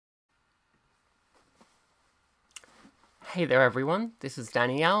Hey there everyone, this is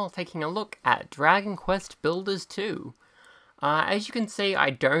Danielle taking a look at Dragon Quest Builders 2. As you can see, I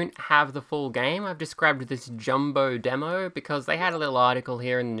don't have the full game. I've just grabbed this jumbo demo because they had a little article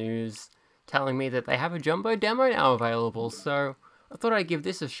here in the news telling me that they have a jumbo demo now available, so I thought I'd give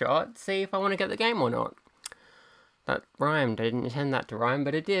this a shot, see if I want to get the game or not. That rhymed. I didn't intend that to rhyme,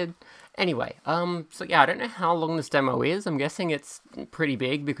 but it did. Anyway, so yeah, I don't know how long this demo is. I'm guessing it's pretty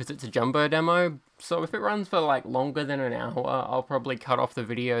big because it's a jumbo demo. So if it runs for like longer than an hour, I'll probably cut off the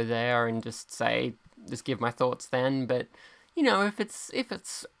video there and just give my thoughts then. But you know, if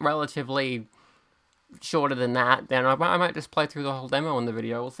it's relatively shorter than that, then I might just play through the whole demo on the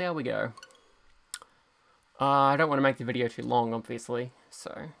video. We'll see how we go. I don't want to make the video too long, obviously.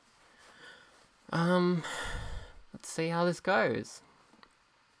 So, let's see how this goes.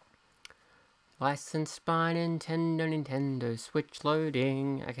 Licensed by Nintendo Switch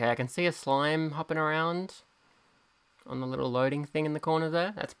loading. Okay, I can see a slime hopping around on the little loading thing in the corner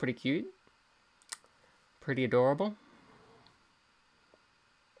there. That's pretty cute. Pretty adorable.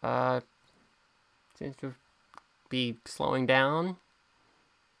 Seems to be slowing down.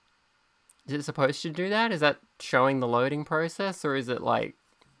 Is it supposed to do that? Is that showing the loading process, or is it like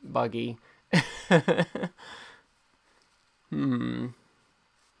buggy? Well,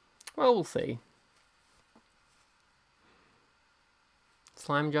 we'll see.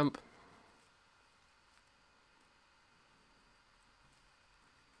 Slime jump.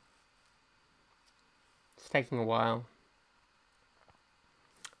 It's taking a while.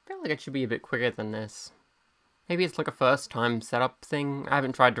 I feel like it should be a bit quicker than this. Maybe it's like a first time setup thing. I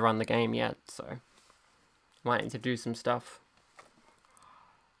haven't tried to run the game yet, so might need to do some stuff.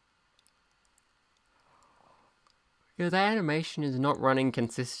 Yeah, the animation is not running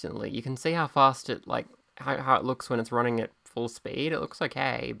consistently. You can see how fast it, like, how it looks when it's running at full speed. It looks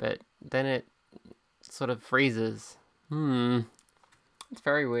okay, but then it sort of freezes. It's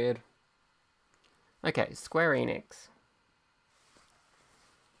very weird. Okay, Square Enix.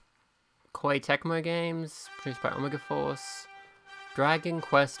 Koei Tecmo Games, produced by Omega Force. Dragon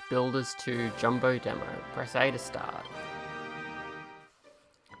Quest Builders 2 Jumbo Demo. Press A to start.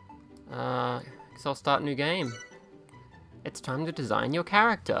 Guess I'll start new game. It's time to design your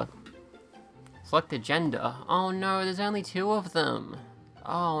character. Select the gender. Oh no, there's only 2 of them.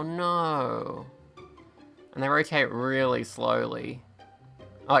 Oh no. And they rotate really slowly.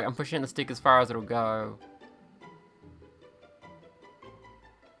 Like, I'm pushing the stick as far as it'll go.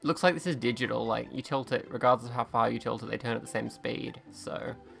 Looks like this is digital, like, you tilt it, regardless of how far you tilt it, they turn at the same speed.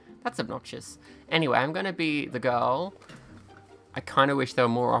 So, that's obnoxious. Anyway, I'm gonna be the girl. I kind of wish there were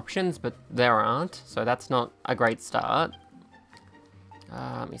more options, but there aren't, so that's not a great start.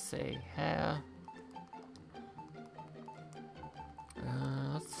 Let me see, hair.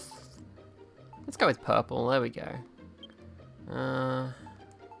 Let's go with purple, there we go. A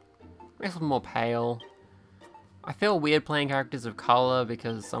little more pale. I feel weird playing characters of color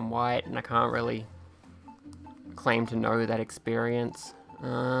because I'm white and I can't really claim to know that experience.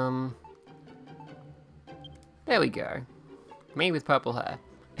 There we go. Me with purple hair.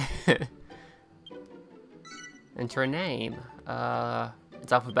 Enter a name.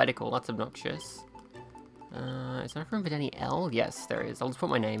 It's alphabetical, that's obnoxious. Is there room for any L? Yes, there is. I'll just put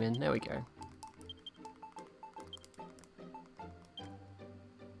my name in. There we go.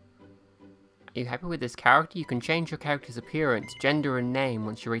 Are you happy with this character? You can change your character's appearance, gender, and name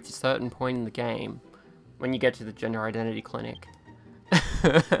once you reach a certain point in the game. When you get to the gender identity clinic.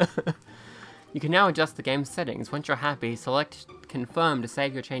 You can now adjust the game's settings. Once you're happy, select confirm to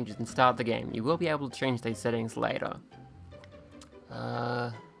save your changes and start the game. You will be able to change these settings later.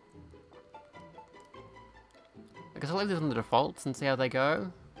 I guess I'll leave this on the defaults and see how they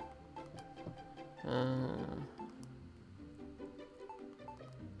go.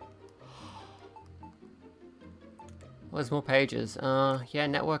 Well, there's more pages. Yeah,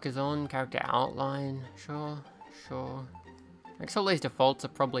 network is on, character outline, sure. I guess all these defaults are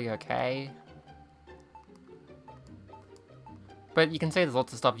probably okay. But you can see there's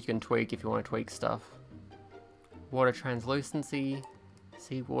lots of stuff you can tweak if you want to tweak stuff. Water translucency,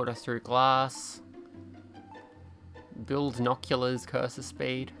 see water through glass, build binoculars, cursor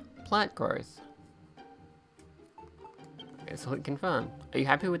speed, plant growth. Okay, so click confirm. Are you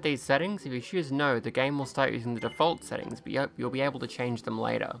happy with these settings? If you choose no, the game will start using the default settings, but you'll be able to change them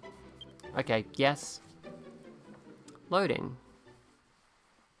later. Okay, yes. Loading.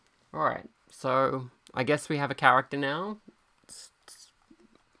 Alright, so I guess we have a character now.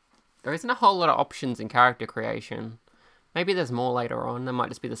 There isn't a whole lot of options in character creation. Maybe there's more later on, there might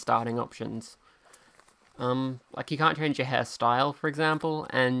just be the starting options. Like you can't change your hairstyle, for example,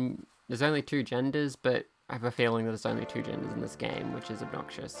 and there's only 2 genders, but I have a feeling that there's only 2 genders in this game, which is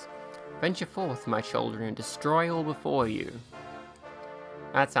obnoxious. Venture forth, my children, and destroy all before you.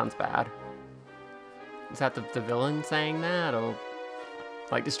 That sounds bad. Is that the villain saying that, or...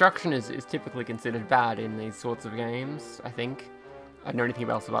 Like, destruction is typically considered bad in these sorts of games, I think. I don't know anything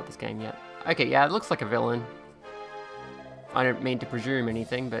else about this game yet. Okay, yeah, it looks like a villain. I don't mean to presume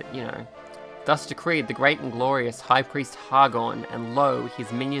anything, but, you know. Thus decreed the great and glorious High Priest Hargon, and lo,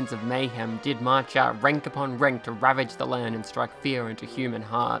 his minions of mayhem did march out rank upon rank to ravage the land and strike fear into human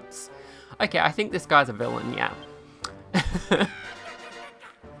hearts. Okay, I think this guy's a villain, yeah.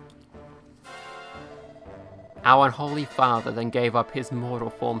 Our unholy father then gave up his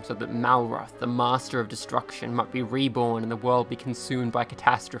mortal form so that Malroth, the master of destruction, might be reborn and the world be consumed by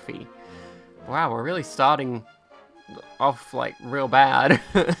catastrophe. Wow, we're really starting off, like, real bad.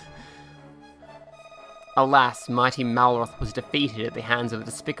 Alas, mighty Malroth was defeated at the hands of the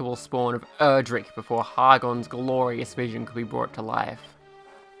despicable spawn of Erdrick before Hargon's glorious vision could be brought to life.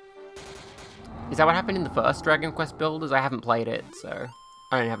 Is that what happened in the first Dragon Quest Builders? I haven't played it, so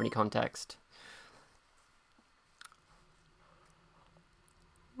I don't have any context.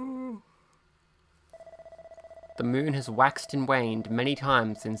 The moon has waxed and waned many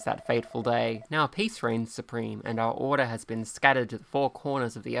times since that fateful day. Now peace reigns supreme, and our order has been scattered to the 4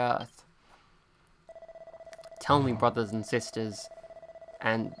 corners of the earth. Tell me, brothers and sisters,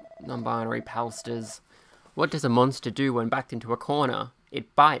 and non-binary palsters, what does a monster do when backed into a corner?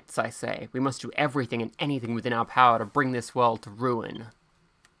 It bites, I say. We must do everything and anything within our power to bring this world to ruin.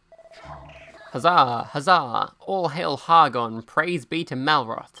 Huzzah! Huzzah! All hail Hargon! Praise be to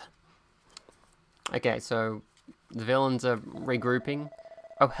Malroth! Okay, so the villains are regrouping.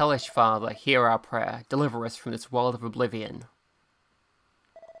 O hellish father, hear our prayer. Deliver us from this world of oblivion.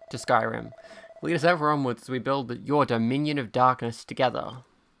 To Skyrim. Lead us ever onwards as we build your dominion of darkness together.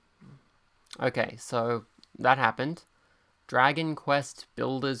 Okay, so that happened. Dragon Quest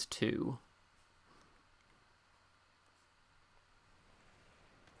Builders 2.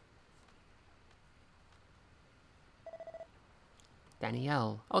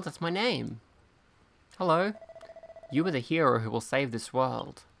 Danielle. Oh, that's my name. Hello. You are the hero who will save this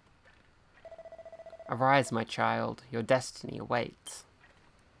world. Arise, my child. Your destiny awaits.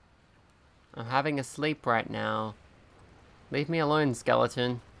 I'm having a sleep right now. Leave me alone,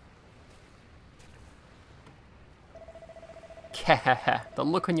 skeleton. The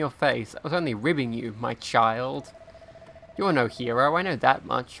look on your face. I was only ribbing you, my child. You're no hero, I know that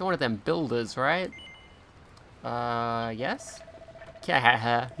much. You're one of them builders, right? Yes?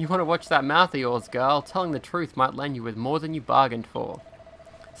 You want to watch that mouth of yours, girl? Telling the truth might land you with more than you bargained for.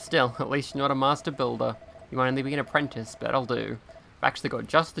 Still, at least you're not a master builder. You might only be an apprentice, but it'll do. I've actually got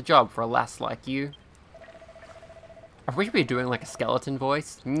just the job for a lass like you. I wish we were doing like a skeleton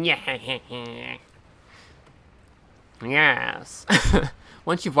voice. Yes.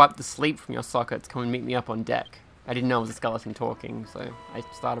 Once you've wiped the sleep from your sockets, come and meet me up on deck. I didn't know it was a skeleton talking, so I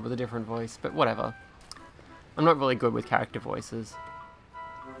started with a different voice, but whatever. I'm not really good with character voices.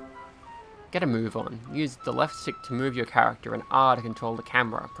 Get a move on. Use the left stick to move your character and R to control the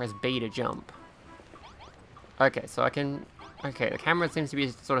camera. Press B to jump. Okay, so I can... Okay, the camera seems to be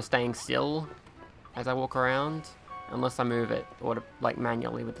sort of staying still as I walk around, unless I move it, or like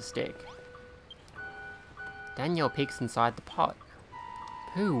manually with the stick. Danielle peeks inside the pot.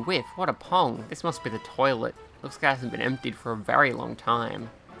 Pooh, whiff, what a pong. This must be the toilet. Looks like it hasn't been emptied for a very long time.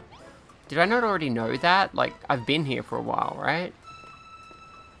 Did I not already know that? Like, I've been here for a while, right?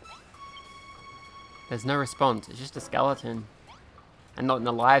 There's no response, it's just a skeleton. And not an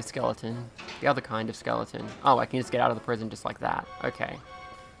alive skeleton, the other kind of skeleton. Oh, I can just get out of the prison just like that. Okay.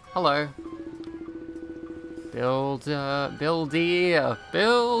 Hello. Builder, buildier,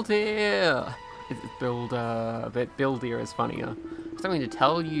 buildier. But buildier is funnier. Something to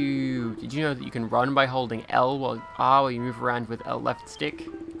tell you. Did you know that you can run by holding L while R while you move around with L left stick?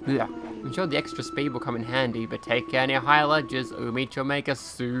 Yeah. I'm sure the extra speed will come in handy, but take care near high ledges, or meet your maker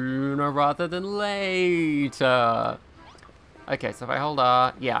sooner rather than later. Okay, so if I hold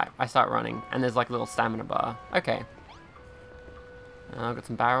R, yeah, I start running, and there's like a little stamina bar. Okay. I've got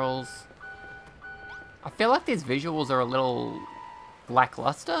some barrels. I feel like these visuals are a little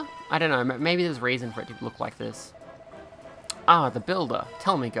lackluster? I don't know, maybe there's a reason for it to look like this. Ah, the builder.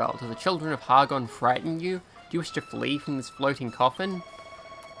 Tell me, girl, do the children of Hargon frighten you? Do you wish to flee from this floating coffin?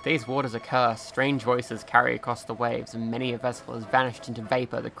 These waters are cursed, strange voices carry across the waves, and many a vessel has vanished into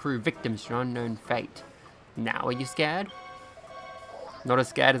vapor, the crew victims to an unknown fate. Now are you scared? Not as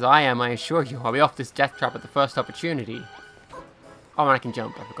scared as I am, I assure you. I'll be off this death trap at the first opportunity. Oh, and I can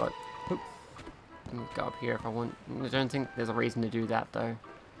jump, I forgot. I can go up here if I want. I don't think there's a reason to do that, though.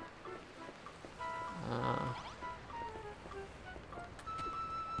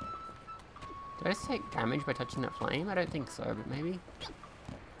 Did I just take damage by touching that flame? I don't think so, but maybe.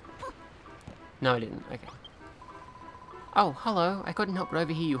 No, I didn't. Okay. Oh, hello. I couldn't help but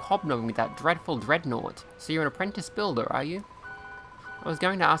overhear you hobnobbing with that dreadful dreadnought. So you're an apprentice builder, are you? I was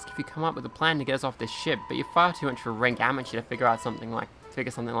going to ask if you come up with a plan to get us off this ship, but you're far too much of a rank amateur to figure something like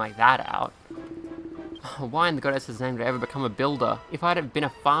that out. Why in the goddess's name did I ever become a builder? If I'd have been a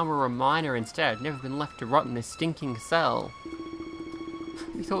farmer or a miner instead, I'd never been left to rot in this stinking cell.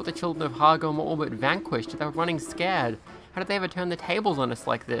 We thought the children of Hargon were all but vanquished. They were running scared. How did they ever turn the tables on us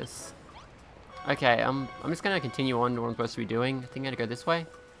like this? Okay, I'm just gonna continue on to what I'm supposed to be doing. I think I'm gonna go this way.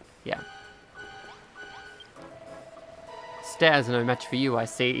 Yeah. Stairs are no match for you, I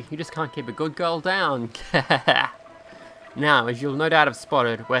see. You just can't keep a good girl down. Now, as you'll no doubt have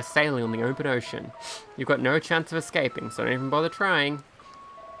spotted, we're sailing on the open ocean. You've got no chance of escaping, so don't even bother trying.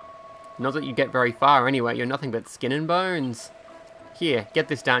 Not that you get very far anyway, you're nothing but skin and bones. Here, get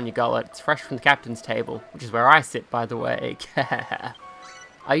this down your gullet. It's fresh from the captain's table, which is where I sit, by the way.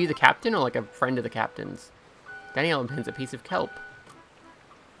 Are you the captain, or like a friend of the captain's? Danielle intends a piece of kelp.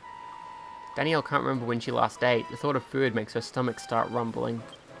 Danielle can't remember when she last ate. The thought of food makes her stomach start rumbling.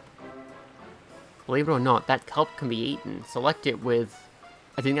 Believe it or not, that kelp can be eaten. Select it with,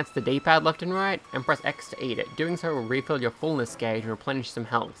 I think that's the D-pad left and right, and press X to eat it. Doing so will refill your fullness gauge and replenish some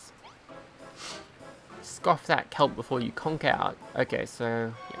health. Scoff that kelp before you conk out. Okay,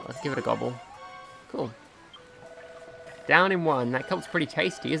 so, yeah, let's give it a gobble. Cool. Down in one. That kelp's pretty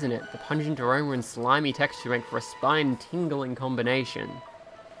tasty, isn't it? The pungent aroma and slimy texture make for a spine-tingling combination.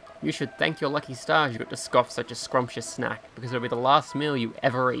 You should thank your lucky stars you got to scoff such a scrumptious snack, because it'll be the last meal you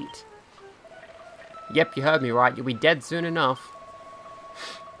ever eat. Yep, you heard me right. You'll be dead soon enough.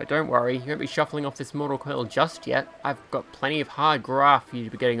 But don't worry, you won't be shuffling off this mortal coil just yet. I've got plenty of hard graft for you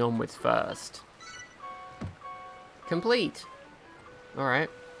to be getting on with first. Complete. Alright.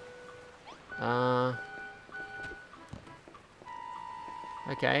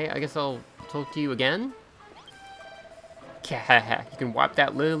 Okay, I guess I'll talk to you again. You can wipe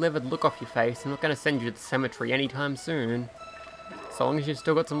that livid look off your face. I'm not going to send you to the cemetery anytime soon. So long as you've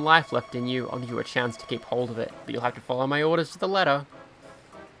still got some life left in you, I'll give you a chance to keep hold of it. But you'll have to follow my orders to the letter.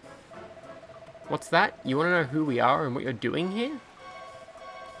 What's that? You want to know who we are and what you're doing here?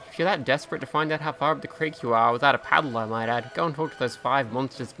 If you're that desperate to find out how far up the creek you are, without a paddle I might add, go and talk to those 5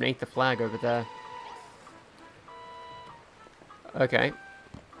 monsters beneath the flag over there. Okay.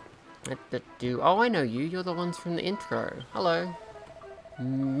 Oh, I know you. You're the ones from the intro. Hello.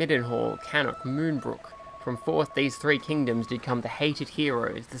 Middenhall, Cannock, Moonbrook. From forth these 3 kingdoms did come the hated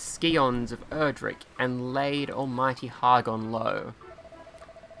heroes, the Scions of Erdrick, and laid almighty Hargon low.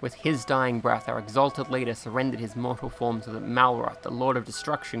 With his dying breath, our exalted leader surrendered his mortal form so that Malroth, the Lord of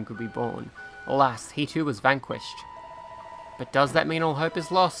Destruction, could be born. Alas, he too was vanquished. But does that mean all hope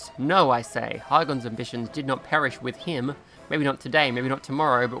is lost? No, I say. Hargon's ambitions did not perish with him. Maybe not today, maybe not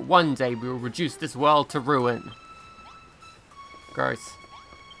tomorrow, but one day we will reduce this world to ruin. Gross.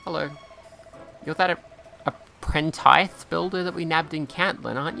 Hello. You're that apprentice builder that we nabbed in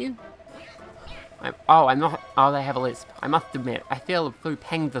Cantlin, aren't you? I'm not. Oh, they have a lisp. I must admit, I feel a few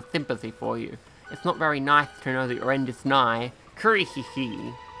pangs of sympathy for you. It's not very nice to know that your end is nigh.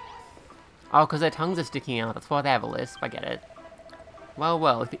 Curry-hee-hee. Oh, because their tongues are sticking out. That's why they have a lisp. I get it. Well,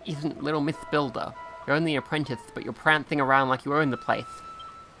 well, if it isn't little Miss Builder. You're only an apprentice, but you're prancing around like you own the place.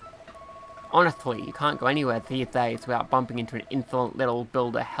 Honestly, you can't go anywhere these days without bumping into an insolent little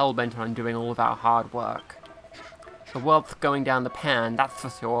builder hell-bent on doing all of our hard work. The world's going down the pan, that's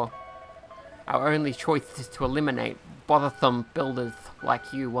for sure. Our only choice is to eliminate bothersome builders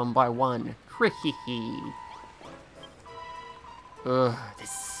like you one by one. Hee. Ugh,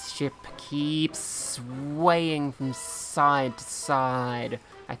 this ship keeps swaying from side to side.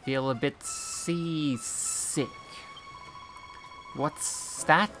 I feel a bit seasick. What's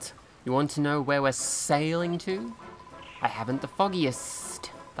that? You want to know where we're sailing to? I haven't the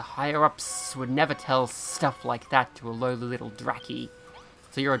foggiest. The higher-ups would never tell stuff like that to a lowly little Draki.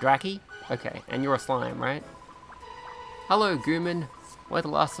 So you're a Draki? Okay, and you're a slime, right? Hello, Gooman. We're the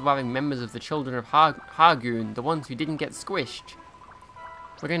last surviving members of the Children of Hargoon, the ones who didn't get squished.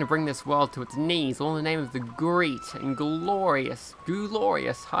 We're going to bring this world to its knees, all in the name of the great and glorious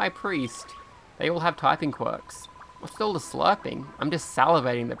High Priest. They all have typing quirks. What's all the slurping? I'm just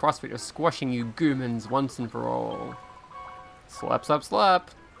salivating the prospect of squashing you Goomans once and for all. Slurp, slurp, slurp.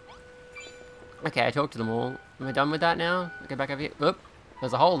 Okay, I talked to them all. Am I done with that now? Get back over here. Oop,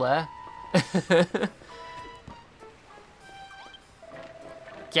 there's a hole there.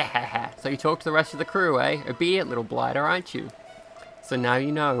 Yeah, so you talk to the rest of the crew, eh? Obedient little blighter, aren't you? So now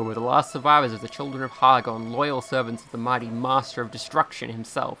you know, we're the last survivors of the children of Hargon, loyal servants of the mighty Master of Destruction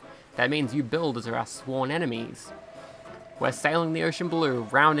himself. That means you builders are our sworn enemies. We're sailing the ocean blue,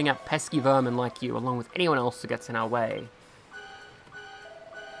 rounding up pesky vermin like you, along with anyone else who gets in our way.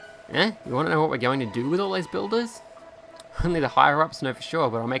 You want to know what we're going to do with all those builders? Only the higher-ups know for sure,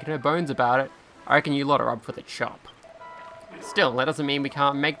 but I'll make no bones about it. I reckon you lot are up for the chop. Still, that doesn't mean we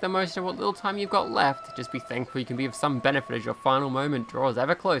can't make the most of what little time you've got left. Just be thankful you can be of some benefit as your final moment draws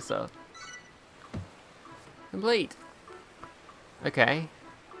ever closer. Complete. Okay.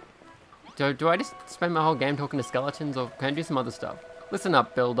 Do I just spend my whole game talking to skeletons, or can I do some other stuff? Listen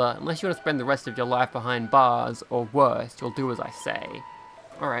up, builder. Unless you want to spend the rest of your life behind bars, or worse, you'll do as I say.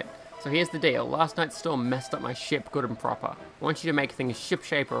 Alright, so here's the deal. Last night's storm messed up my ship good and proper. I want you to make things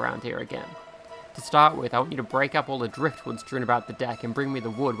ship-shape around here again. To start with, I want you to break up all the driftwood strewn about the deck and bring me the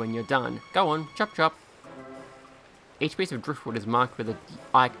wood when you're done. Go on, chop chop. Each piece of driftwood is marked with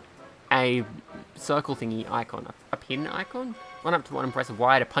a circle thingy icon. A pin icon? Run up to one and press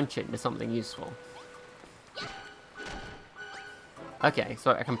Y to punch it into something useful. Okay,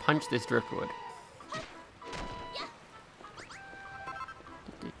 so I can punch this driftwood.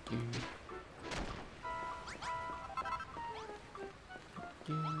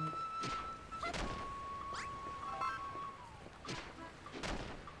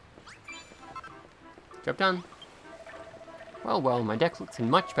 Job done. Well, my deck looks in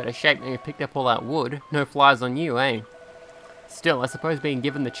much better shape now you've picked up all that wood. No flies on you, eh? Still, I suppose being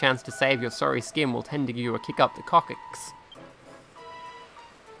given the chance to save your sorry skin will tend to give you a kick up the coccyx.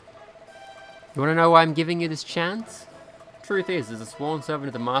 You wanna know why I'm giving you this chance? Truth is, as a sworn servant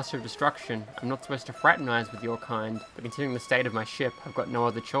of the Master of Destruction, I'm not supposed to fraternize with your kind, but considering the state of my ship, I've got no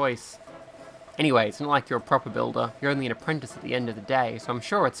other choice. Anyway, it's not like you're a proper builder, you're only an apprentice at the end of the day, so I'm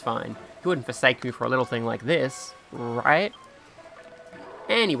sure it's fine. You wouldn't forsake me for a little thing like this, right?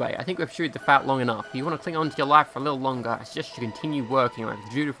 Anyway, I think we've chewed the fat long enough. If you want to cling on to your life for a little longer, I suggest you continue working like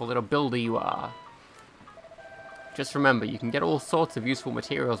the beautiful little builder you are. Just remember, you can get all sorts of useful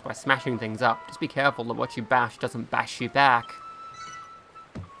materials by smashing things up. Just be careful that what you bash doesn't bash you back.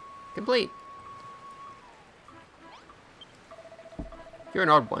 Complete. You're an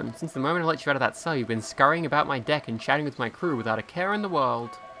odd one. Since the moment I let you out of that cell, you've been scurrying about my deck and chatting with my crew without a care in the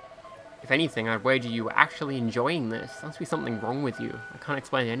world. If anything, I'd wager you were actually enjoying this. There must be something wrong with you. I can't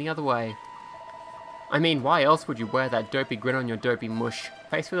explain it any other way. I mean, why else would you wear that dopey grin on your dopey mush?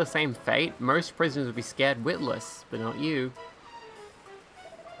 Faced with the same fate, most prisoners would be scared witless, but not you.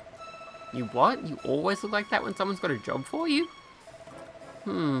 You what? You always look like that when someone's got a job for you?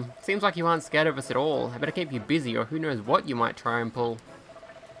 Seems like you aren't scared of us at all. I better keep you busy, or who knows what you might try and pull.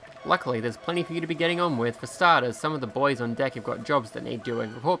 Luckily, there's plenty for you to be getting on with. For starters, some of the boys on deck have got jobs that need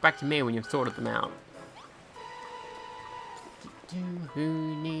doing. Report back to me when you've sorted them out.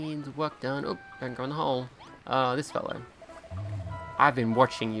 Who needs work done? Oh, don't go in the hole. This fellow. I've been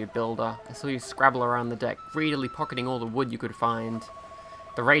watching you, builder. I saw you scrabble around the deck, greedily pocketing all the wood you could find.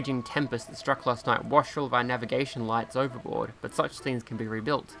 The raging tempest that struck last night washed all of our navigation lights overboard, but such things can be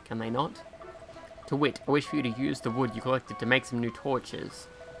rebuilt, can they not? To wit, I wish for you to use the wood you collected to make some new torches.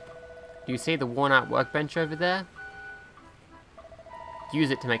 Do you see the worn-out workbench over there? Use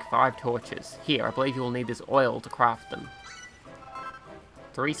it to make 5 torches. Here, I believe you will need this oil to craft them.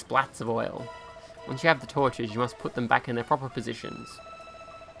 3 splats of oil. Once you have the torches, you must put them back in their proper positions.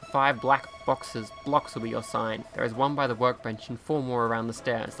 The 5 black blocks will be your sign. There is 1 by the workbench and 4 more around the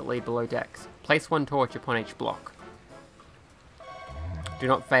stairs that lead below decks. Place 1 torch upon each block. Do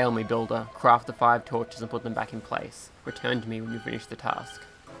not fail me, builder. Craft the 5 torches and put them back in place. Return to me when you finish the task.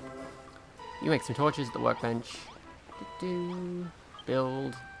 You make some torches at the workbench.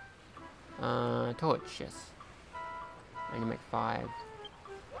 Build. Torch, yes. I can make 5.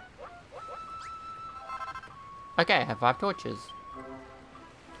 Okay, I have 5 torches.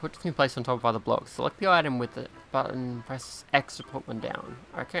 Torches can be placed on top of other blocks. Select the item with the button, press X to put one down.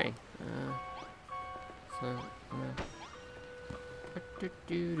 Okay.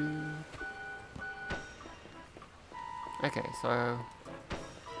 Okay, so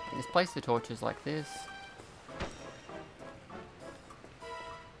just place the torches like this.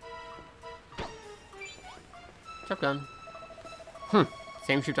 Job done.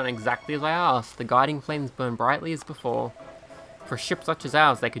 Seems you've done exactly as I asked. The guiding flames burn brightly as before. For a ship such as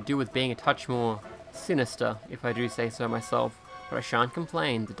ours, they could do with being a touch more sinister, if I do say so myself. But I shan't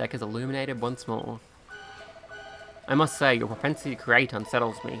complain, the deck is illuminated once more. I must say, your propensity to create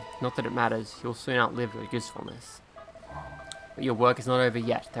unsettles me. Not that it matters, you'll soon outlive your usefulness. But your work is not over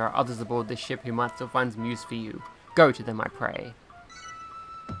yet. There are others aboard this ship who might still find some use for you. Go to them, I pray.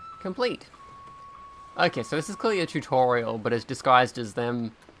 Complete. Okay, so this is clearly a tutorial, but it's disguised as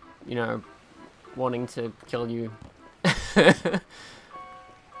them, you know, wanting to kill you.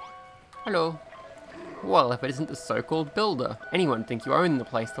 Hello. Well, if it isn't the so-called builder, anyone would think you own the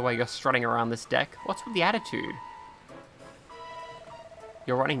place the way you're strutting around this deck. What's with the attitude?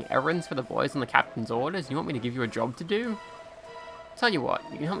 You're running errands for the boys on the captain's orders? You want me to give you a job to do? Tell you what,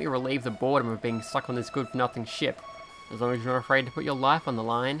 you can help me relieve the boredom of being stuck on this good-for-nothing ship, as long as you're not afraid to put your life on the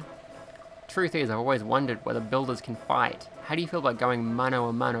line. Truth is, I've always wondered whether builders can fight. How do you feel about going mano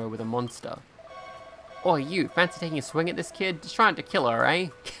a mano with a monster? Or you, fancy taking a swing at this kid? Just trying to kill her, eh?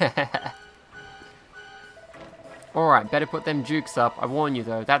 Alright, better put them jukes up. I warn you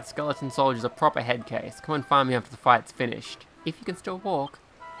though, that skeleton soldier's a proper head case. Come and find me after the fight's finished. If you can still walk.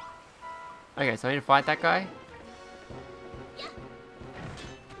 Okay, so I need to fight that guy?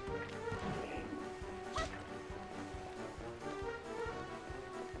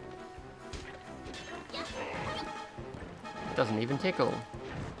 It doesn't even tickle.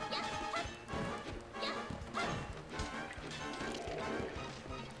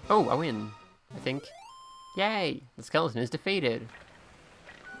 Oh, I win, I think. Yay! The skeleton is defeated.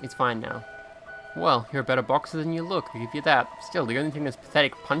 It's fine now. Well, you're a better boxer than you look, I'll give you that. Still, the only thing those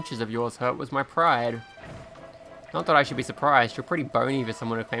pathetic punches of yours hurt was my pride. Not that I should be surprised, you're pretty bony for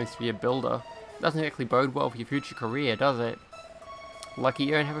someone who claims to be a builder. Doesn't exactly bode well for your future career, does it? Lucky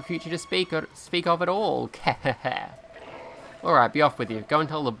you don't have a future to speak of at all. Alright, be off with you. Go and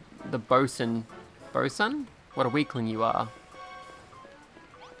tell the bosun... Bosun? What a weakling you are.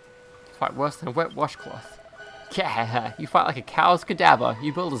 Fight worse than a wet washcloth. Yeah, you fight like a cow's cadaver.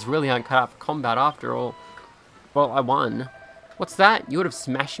 You builders really aren't cut out for combat after all. Well, I won. What's that? You would have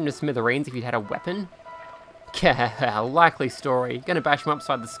smashed him to smithereens if you'd had a weapon? Yeah, likely story. You're gonna bash him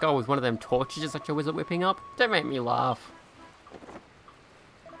upside the skull with one of them torches just like your wizard whipping up? Don't make me laugh.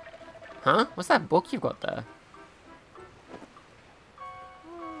 Huh? What's that book you've got there?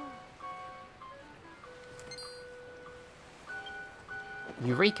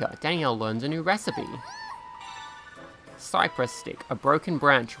 Eureka! Danielle learns a new recipe. Cypress stick, a broken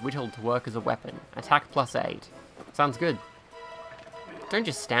branch whittled to work as a weapon. Attack +8. Sounds good. Don't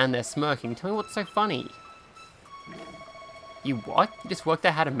just stand there smirking, tell me what's so funny. You what? You just worked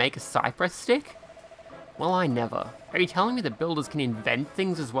out how to make a cypress stick? Well, I never. Are you telling me that builders can invent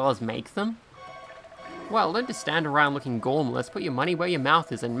things as well as make them? Well, don't just stand around looking gormless, put your money where your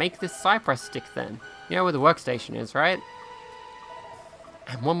mouth is and make this cypress stick then. You know where the workstation is, right?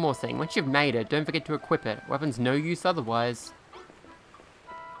 And one more thing, once you've made it, don't forget to equip it. Weapon's no use otherwise.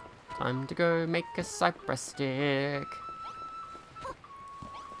 Time to go make a cypress stick.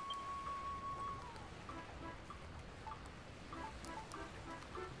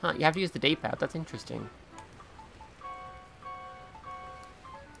 Huh, you have to use the D-pad, that's interesting.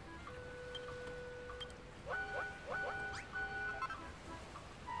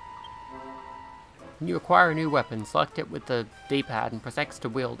 When you acquire a new weapon, select it with the D-pad and press X to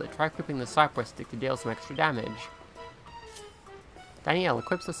wield it. Try equipping the cypress stick to deal some extra damage. Danielle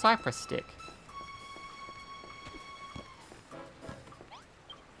equips the cypress stick.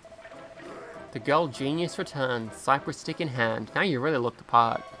 The girl genius returns, cypress stick in hand. Now you really look the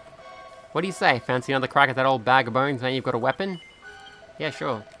part. What do you say? Fancy another crack at that old bag of bones now you've got a weapon? Yeah,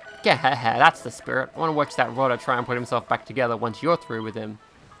 sure. Yeah, that's the spirit. I want to watch that Rodder try and put himself back together once you're through with him.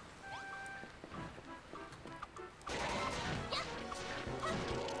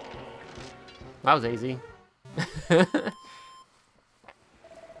 That was easy. Ugh,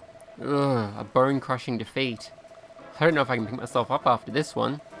 a bone-crushing defeat. I don't know if I can pick myself up after this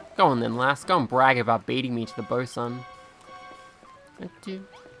one. Go on then, lass. Go and brag about beating me to the bosun.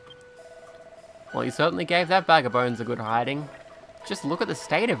 Well, you certainly gave that bag of bones a good hiding. Just look at the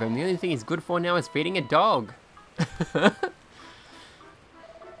state of him. The only thing he's good for now is feeding a dog.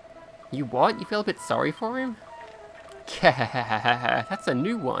 You what? You feel a bit sorry for him? That's a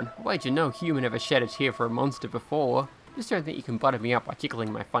new one. Why'd you know human ever shed a tear for a monster before? Just don't think you can butter me up by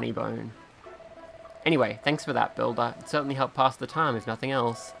tickling my funny bone. Anyway, thanks for that, builder. It certainly helped pass the time, if nothing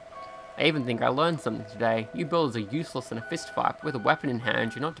else. I even think I learned something today. You builders are useless in a fistfight. With a weapon in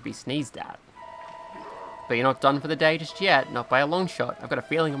hand, you're not to be sneezed at. But you're not done for the day just yet, not by a long shot. I've got a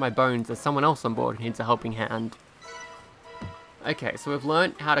feeling in my bones there's someone else on board who needs a helping hand. Okay, so we've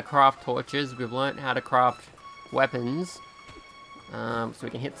learnt how to craft torches, we've learnt how to craft weapons, so we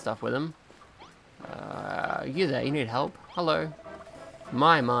can hit stuff with them. You there, you need help? Hello.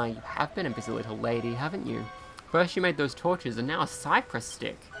 My, you have been a busy little lady, haven't you? First you made those torches, and now a cypress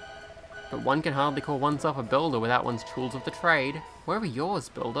stick. But one can hardly call oneself a builder without one's tools of the trade. Where are yours,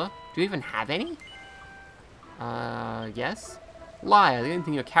 builder? Do you even have any? Yes? Liar, the only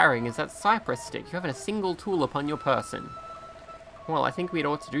thing you're carrying is that cypress stick. You haven't a single tool upon your person. Well, I think we'd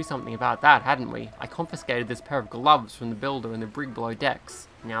ought to do something about that, hadn't we? I confiscated this pair of gloves from the builder in the brig below decks.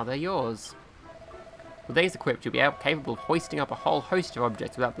 Now they're yours. With these equipped, you'll be capable of hoisting up a whole host of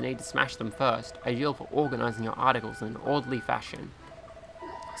objects without the need to smash them first, ideal for organising your articles in an orderly fashion.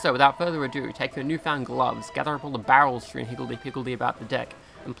 So, without further ado, take your newfound gloves, gather up all the barrels strewn higgledy-piggledy about the deck,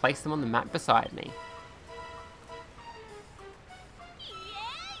 and place them on the mat beside me.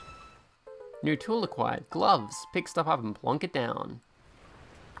 New tool acquired, gloves. Pick stuff up and plonk it down.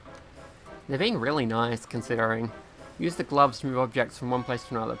 They're being really nice, considering. Use the gloves to move objects from one place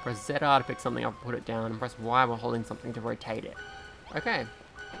to another. Press ZR to pick something up and put it down, and press Y while holding something to rotate it. Okay.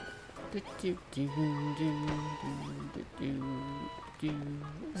 This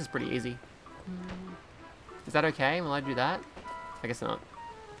is pretty easy. Is that okay? Will I do that? I guess not.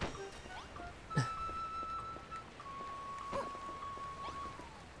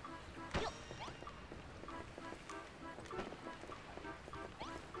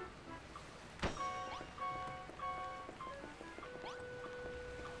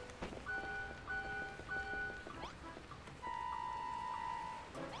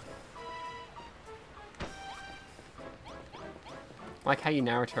 Like how you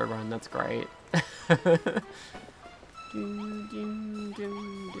Naruto run, that's great. There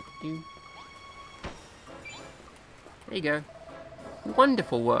you go.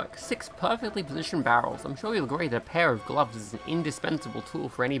 Wonderful work. 6 perfectly positioned barrels. I'm sure you'll agree that a pair of gloves is an indispensable tool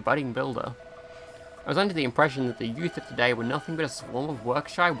for any budding builder. I was under the impression that the youth of today were nothing but a swarm of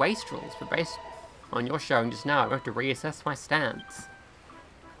work-shy wastrels, but based on your showing just now, I have to reassess my stance.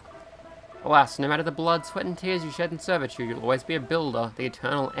 Alas, no matter the blood, sweat and tears you shed in servitude, you'll always be a builder, the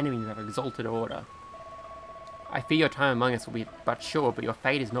eternal enemy of our exalted order. I fear your time among us will be but short, but your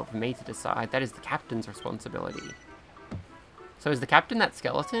fate is not for me to decide. That is the captain's responsibility. So is the captain that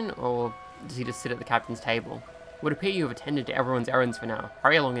skeleton, or does he just sit at the captain's table? It would appear you have attended to everyone's errands for now.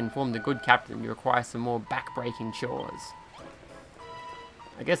 Hurry along and inform the good captain you require some more back-breaking chores.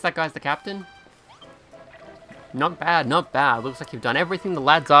 I guess that guy's the captain? Not bad, not bad. Looks like you've done everything the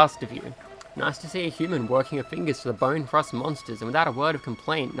lads asked of you. Nice to see a human working her fingers to the bone for us monsters, and without a word of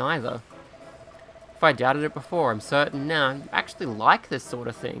complaint, neither. If I doubted it before, I'm certain now you actually like this sort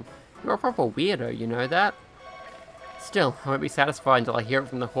of thing. You're a proper weirdo, you know that? Still, I won't be satisfied until I hear it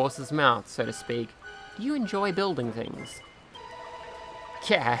from the horse's mouth, so to speak. Do you enjoy building things?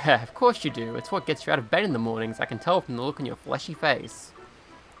 Yeah, of course you do. It's what gets you out of bed in the mornings, I can tell from the look on your fleshy face.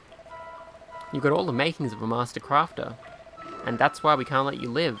 You've got all the makings of a master crafter, and that's why we can't let you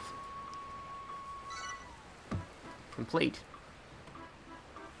live. Complete.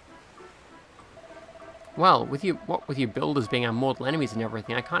 Well, what with you builders being our mortal enemies and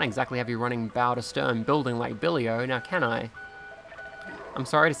everything, I can't exactly have you running bow to stern building like Billy-O, now can I? I'm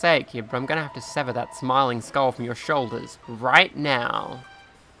sorry to say it, kid, but I'm gonna have to sever that smiling skull from your shoulders, right now.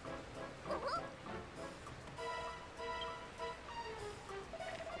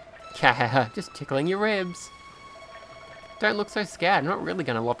 Yeah, just tickling your ribs. Don't look so scared, I'm not really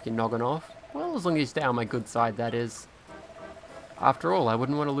gonna lop your noggin off. Well, as long as you stay on my good side, that is. After all, I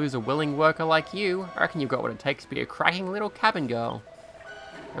wouldn't want to lose a willing worker like you. I reckon you've got what it takes to be a cracking little cabin girl.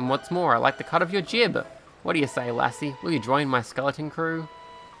 And what's more, I like the cut of your jib. What do you say, lassie? Will you join my skeleton crew?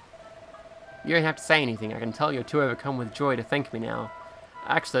 You don't have to say anything. I can tell you're too overcome with joy to thank me now.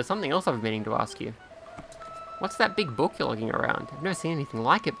 Actually, there's something else I've been meaning to ask you. What's that big book you're lugging around? I've never seen anything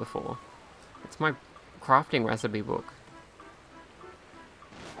like it before. It's my crafting recipe book.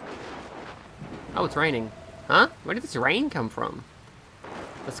 Oh, it's raining. Huh? Where did this rain come from?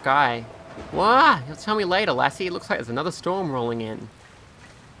 The sky. Wah! You'll tell me later, lassie. It looks like there's another storm rolling in.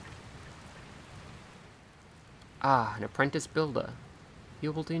 Ah, an apprentice builder.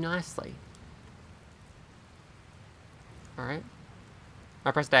 You will do nicely. Alright.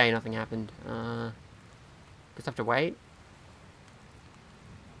 I pressed A, nothing happened. Just have to wait.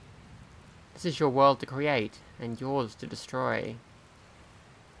 This is your world to create, and yours to destroy.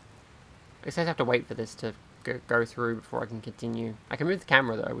 I guess I have to wait for this to go through before I can continue. I can move the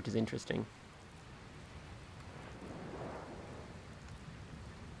camera though, which is interesting.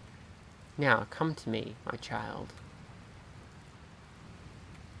 Now, come to me, my child.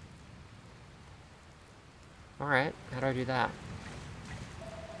 Alright, how do I do that?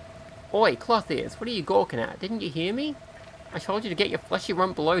 Oi, cloth ears, what are you gawking at? Didn't you hear me? I told you to get your fleshy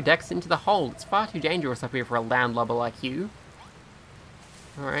rump below decks into the hold. It's far too dangerous up here for a landlubber like you.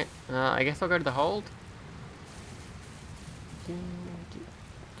 Alright, I guess I'll go to the hold.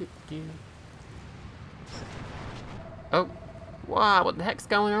 Oh, wow, what the heck's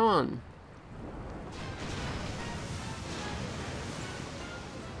going on?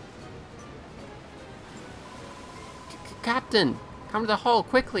 Captain! Come to the hole,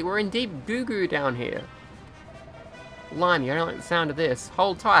 quickly! We're in deep goo-goo down here. Limey, I don't like the sound of this.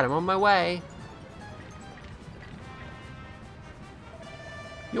 Hold tight, I'm on my way.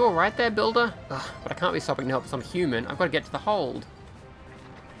 You alright there, Builder? Ugh, but I can't be stopping to help some human. I've got to get to the hold.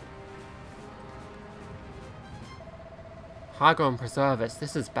 Hygo and preserve us.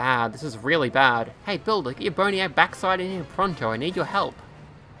 This is bad. This is really bad. Hey, Builder, get your bony backside in here pronto. I need your help.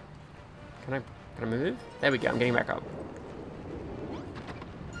 Can I move? There we go. I'm getting back up.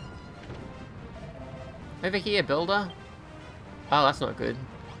 Over here, Builder. Oh, that's not good.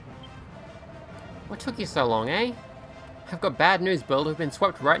 What took you so long, eh? I've got bad news, Builder. We've been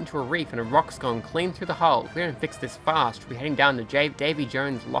swept right into a reef and a rock's gone clean through the hull. If we don't fix this fast, we'll be heading down to Davy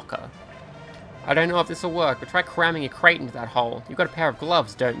Jones' locker. I don't know if this will work, but try cramming a crate into that hole. You've got a pair of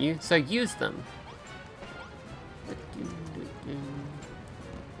gloves, don't you? So use them.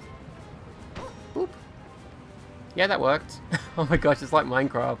 Boop. Yeah, that worked. Oh my gosh, it's like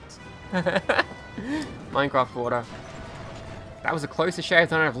Minecraft. Minecraft water. That was a closer shave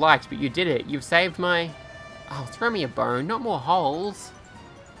than I've liked, but you did it. You've saved my... Oh, throw me a bone, not more holes.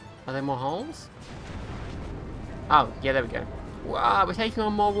 Are there more holes? Oh, yeah, there we go. Wow, we're taking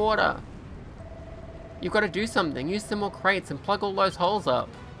on more water. You've got to do something. Use some more crates and plug all those holes up.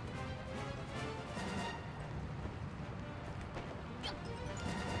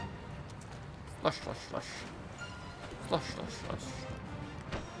 Slush, slush, slush. Slush, slush, slush.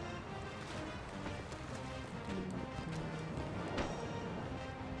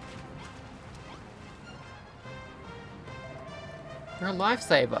 You're a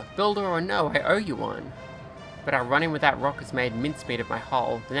lifesaver. Builder or no, I owe you one. But our running with that rock has made mincemeat of my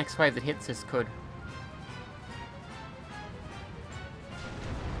hull. The next wave that hits us could...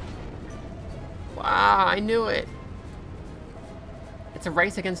 Wow, I knew it! It's a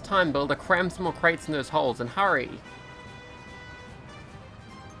race against time, Builder. Cram some more crates in those holes and hurry!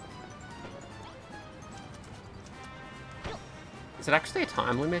 Is it actually a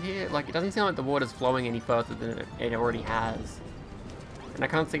time limit here? Like, it doesn't seem like the water's flowing any further than it already has. And I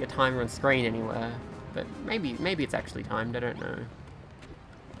can't see a timer on screen anywhere. But maybe it's actually timed, I don't know.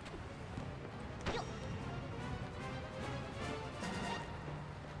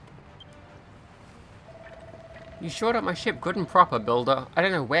 You shored up my ship good and proper, Builder. I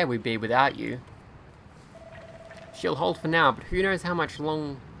don't know where we'd be without you. She'll hold for now, but who knows how much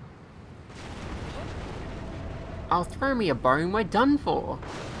long... Oh, throw me a bone, we're done for!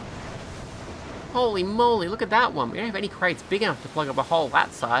 Holy moly, look at that one! We don't have any crates big enough to plug up a hole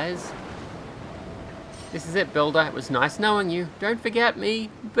that size. This is it, Builder. It was nice knowing you. Don't forget me,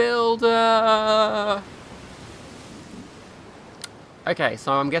 Builder! Okay,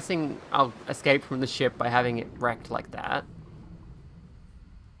 so I'm guessing I'll escape from the ship by having it wrecked like that.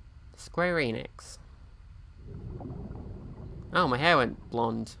 Square Enix. Oh, my hair went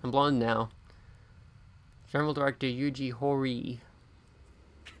blonde. I'm blonde now. General Director Yuji Horii.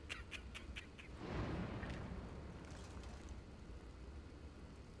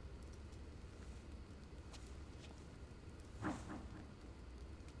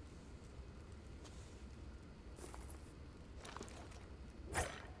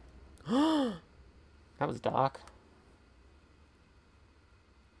 That was dark.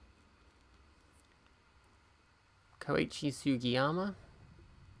 Koichi Sugiyama?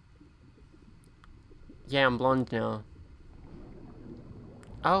 Yeah, I'm blonde now.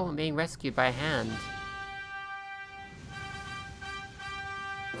 Oh, I'm being rescued by a hand.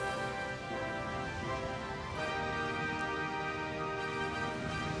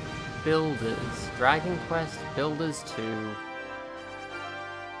 Builders. Dragon Quest Builders 2.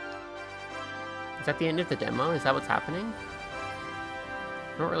 Is that the end of the demo? Is that what's happening?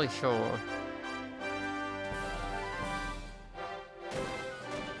 Not really sure.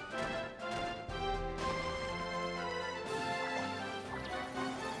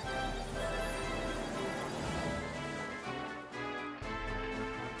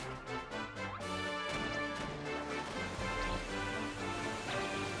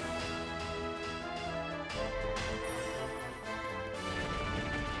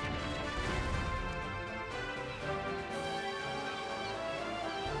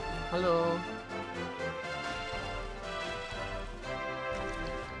 Hello.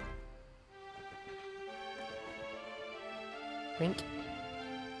 Wink.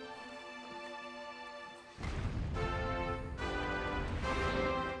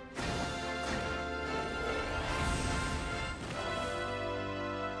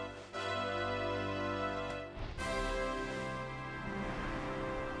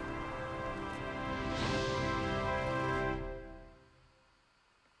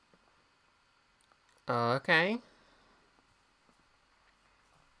 Okay.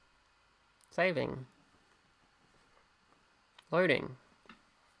 Saving. Loading.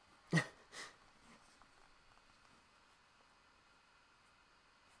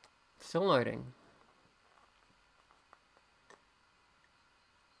 Still loading.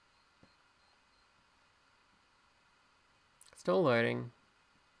 Still loading.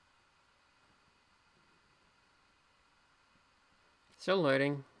 Still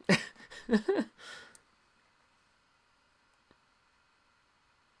loading.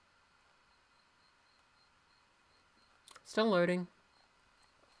 Still loading.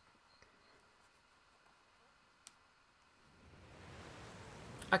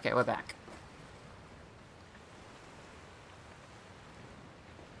 Okay, we're back.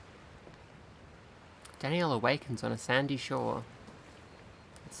 Danielle awakens on a sandy shore.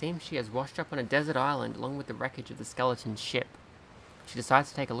 It seems she has washed up on a desert island along with the wreckage of the skeleton ship. She decides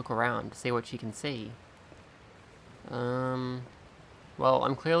to take a look around to see what she can see. Well,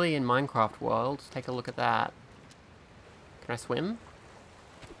 I'm clearly in Minecraft world. Take a look at that. Can I swim?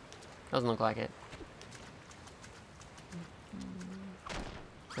 Doesn't look like it.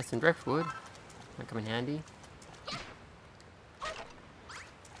 There's some driftwood. Might come in handy.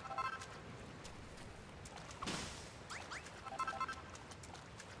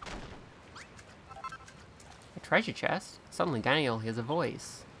 A treasure chest? Suddenly Daniel hears a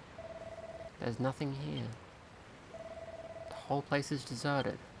voice. There's nothing here. The whole place is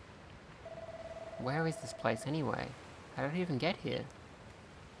deserted. Where is this place anyway? How did I even get here?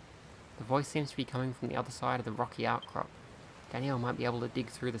 The voice seems to be coming from the other side of the rocky outcrop. Danielle might be able to dig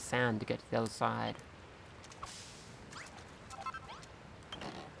through the sand to get to the other side.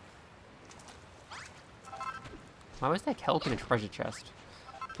 Why was there kelp in a treasure chest?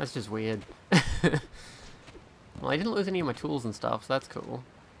 That's just weird. Well, I didn't lose any of my tools and stuff, so that's cool.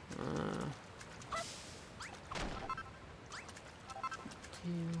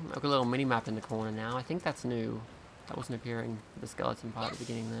 I've got a little mini-map in the corner now. I think that's new. That wasn't appearing the skeleton part at the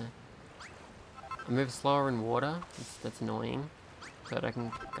beginning there. I move slower in water. That's annoying. But I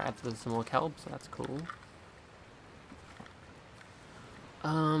can grab some more kelp, so that's cool.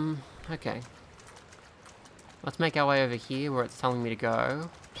 Okay. Let's make our way over here where it's telling me to go.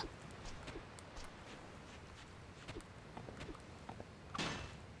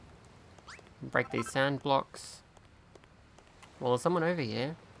 Break these sand blocks. Well, there's someone over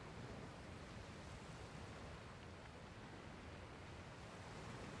here.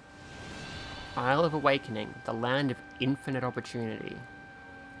 Isle of Awakening, the land of infinite opportunity.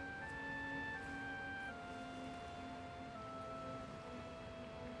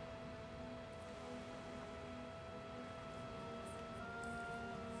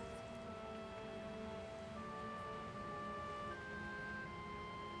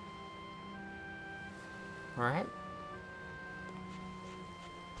 Alright.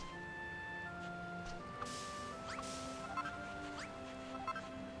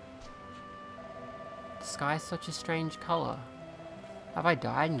 The sky's such a strange colour. Have I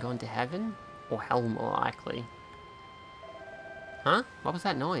died and gone to heaven? Or hell, more likely. Huh? What was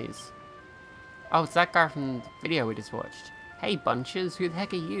that noise? Oh, it's that guy from the video we just watched. Hey, Bunches, who the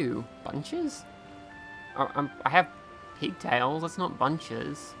heck are you? Bunches? Oh, I have pigtails, that's not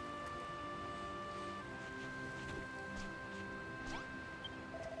Bunches.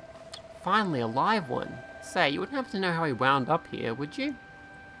 Finally, a live one. Say, you wouldn't happen to know how he wound up here, would you?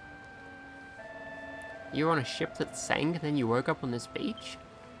 You were on a ship that sank and then you woke up on this beach?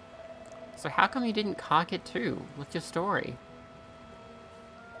 So how come you didn't cark it too? What's your story?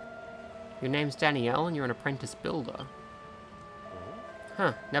 Your name's Danielle and you're an apprentice builder.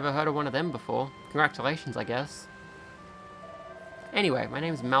 Huh, never heard of one of them before. Congratulations, I guess. Anyway, my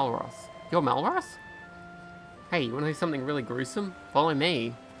name's Melroth. You're Melroth? Hey, you wanna see something really gruesome? Follow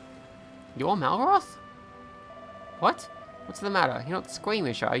me. You're Melroth? What? What's the matter? You're not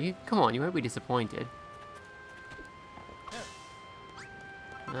squeamish, are you? Come on, you won't be disappointed.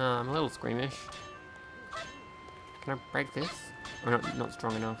 I'm a little squeamish. Can I break this? Oh, not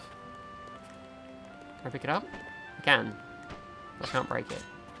strong enough. Can I pick it up? I can. But I can't break it.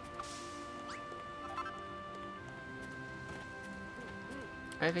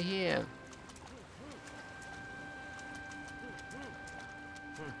 Over here.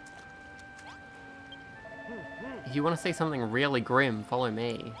 If you want to see something really grim, follow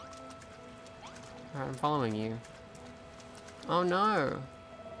me. Alright, I'm following you. Oh no!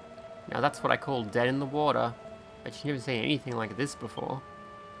 Now that's what I call dead in the water. But you've never seen anything like this before.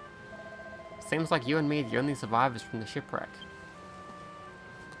 Seems like you and me are the only survivors from the shipwreck.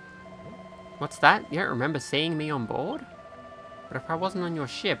 What's that? You don't remember seeing me on board? But if I wasn't on your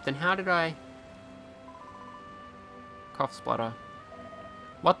ship, then how did I... Cough splutter.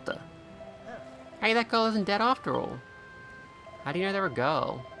 What the? Hey, that girl isn't dead after all. How do you know they're a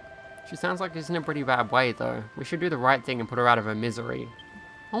girl? She sounds like she's in a pretty bad way, though. We should do the right thing and put her out of her misery.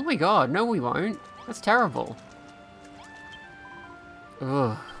 Oh my god, no we won't. That's terrible.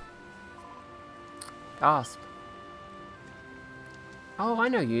 Ugh. Gasp. Oh, I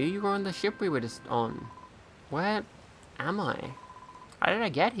know you. You were on the ship we were just on. Where am I? How did I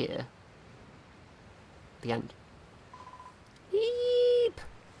get here? The end. Eep!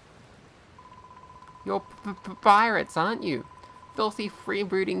 You're pirates, aren't you? Filthy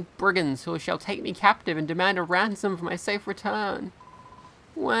freebooting brigands who shall take me captive and demand a ransom for my safe return.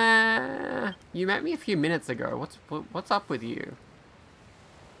 Wah! You met me a few minutes ago. What's up with you?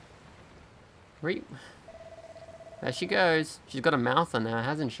 There she goes. She's got a mouth on her,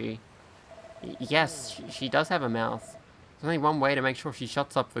 hasn't she? Yes, she does have a mouth. There's only one way to make sure she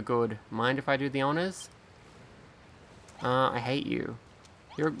shuts up for good. Mind if I do the honors? I hate you.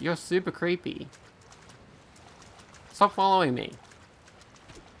 You're super creepy. Stop following me.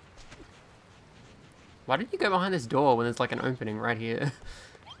 Why did you go behind this door when there's like an opening right here?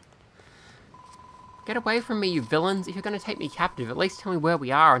 Get away from me, you villains. If you're going to take me captive, at least tell me where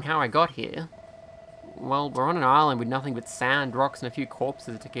we are and how I got here. Well, we're on an island with nothing but sand, rocks, and a few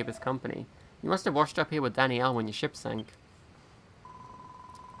corpses to keep us company. You must have washed up here with Danielle when your ship sank.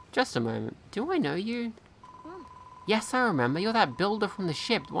 Just a moment. Do I know you? Yes, I remember. You're that builder from the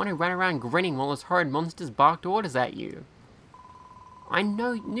ship, the one who ran around grinning while those horrid monsters barked orders at you. I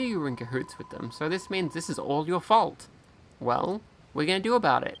knew you were in cahoots with them, so this means this is all your fault. Well, what are you going to do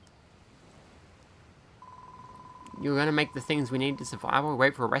about it? You're going to make the things we need to survive while we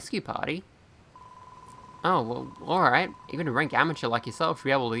wait for a rescue party? Oh, well, alright. Even a rank amateur like yourself should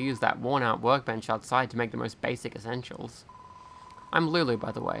be able to use that worn-out workbench outside to make the most basic essentials. I'm Lulu,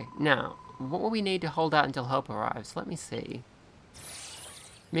 by the way. Now, what will we need to hold out until help arrives? Let me see.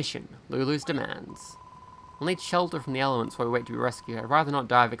 Mission. Lulu's demands. We'll need shelter from the elements while we wait to be rescued. I'd rather not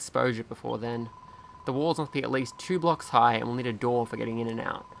die of exposure before then. The walls must be at least 2 blocks high, and we'll need a door for getting in and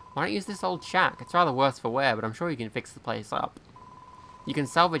out. Why not use this old shack? It's rather worse for wear, but I'm sure you can fix the place up. You can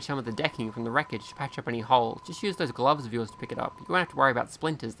salvage some of the decking from the wreckage to patch up any holes. Just use those gloves of yours to pick it up. You won't have to worry about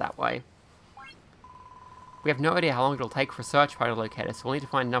splinters that way. We have no idea how long it'll take for a search party to locate us, so we'll need to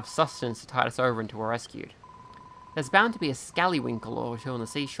find enough sustenance to tide us over until we're rescued. There's bound to be a scallywinkle or two on the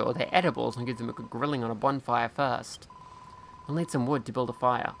seashore. They're edibles and give them a good grilling on a bonfire first. We'll need some wood to build a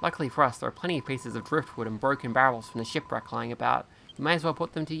fire. Luckily for us, there are plenty of pieces of driftwood and broken barrels from the shipwreck lying about. You may as well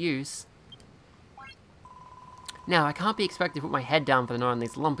put them to use. Now, I can't be expected to put my head down for the night on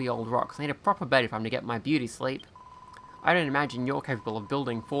these lumpy old rocks. I need a proper bed if I'm to get my beauty sleep. I don't imagine you're capable of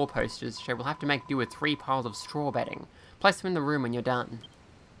building 4 posters, so we'll have to make do with 3 piles of straw bedding. Place them in the room when you're done.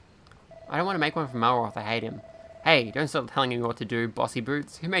 I don't want to make one for Melroth, I hate him. Hey, don't start telling me what to do, bossy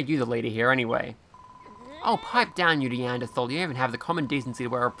boots. Who made you the leader here anyway? Oh, pipe down, you Neanderthal. You don't even have the common decency to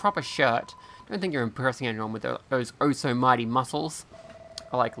wear a proper shirt. Don't think you're impressing anyone with those oh-so-mighty muscles.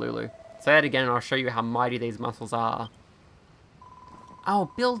 I like Lulu. Say that again and I'll show you how mighty these muscles are.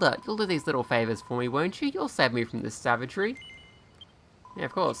 Oh, Builder, you'll do these little favours for me, won't you? You'll save me from this savagery. Yeah,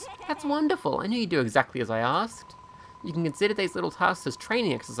 of course. That's wonderful. I knew you'd do exactly as I asked. You can consider these little tasks as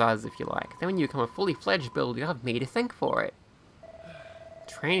training exercises if you like. Then when you become a fully fledged builder, you'll have me to thank for it.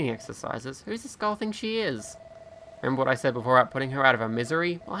 Training exercises? Who's this girl think she is? Remember what I said before about putting her out of her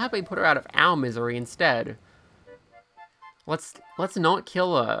misery? Well, how about we put her out of our misery instead? Let's not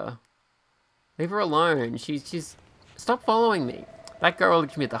kill her. Leave her alone. She's... Stop following me. That girl will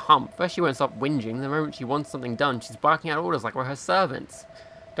give me the hump. First she won't stop whinging. The moment she wants something done, she's barking out orders like we're her servants.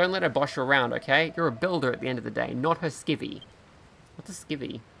 Don't let her bosh you around, okay? You're a builder at the end of the day, not her skivvy. What's a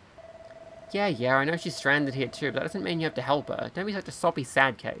skivvy? Yeah, I know she's stranded here too, but that doesn't mean you have to help her. Don't be such a soppy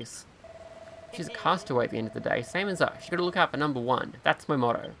sad case. She's a castaway at the end of the day, same as us. She's gotta look out for number 1. That's my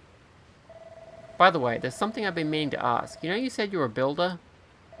motto. By the way, there's something I've been meaning to ask. You know you said you were a builder?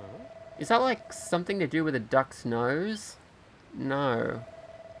 Is that like something to do with a duck's nose? No.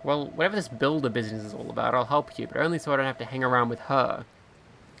 Well, whatever this builder business is all about, I'll help you, but only so I don't have to hang around with her.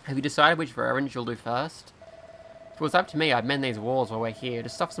 Have you decided which variant you'll do first? If it was up to me, I'd mend these walls while we're here,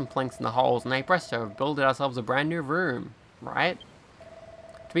 just stuff some planks in the holes, and hey presto, we've built ourselves a brand new room, right?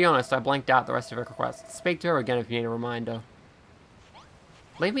 To be honest, I blanked out the rest of her requests. Speak to her again if you need a reminder.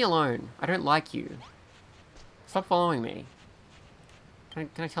 Leave me alone. I don't like you. Stop following me. Can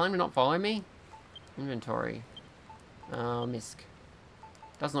I tell him to not follow me? Inventory. Misc.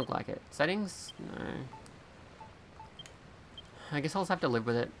 Doesn't look like it. Settings? No. I guess I'll just have to live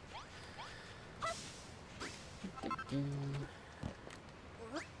with it.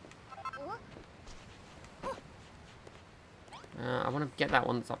 I want to get that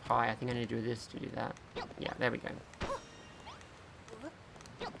one that's up high. I think I need to do this to do that. Yeah, there we go.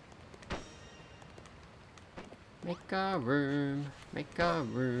 Make a room, make a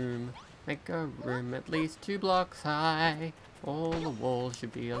room, make a room at least 2 blocks high. All the walls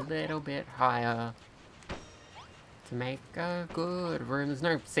should be a little bit higher to make a good room. There's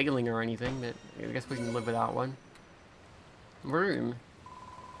no ceiling or anything, but I guess we can live without one. Room.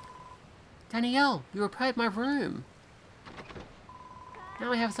 Danielle, you repaired my room.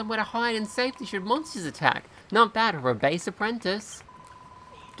 Now I have somewhere to hide in safety should monsters attack. Not bad for a base apprentice.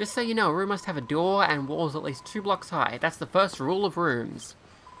 Just so you know, a room must have a door and walls at least 2 blocks high. That's the first rule of rooms.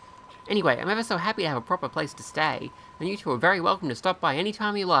 Anyway, I'm ever so happy to have a proper place to stay, and you two are very welcome to stop by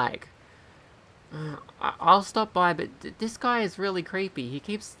anytime you like. I'll stop by, but this guy is really creepy. He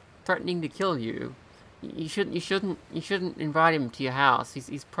keeps threatening to kill you. You shouldn't invite him to your house.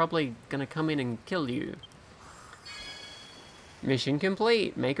 He's probably gonna come in and kill you. Mission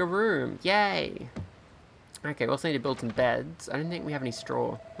complete. Make a room. Yay. Okay, we also need to build some beds. I don't think we have any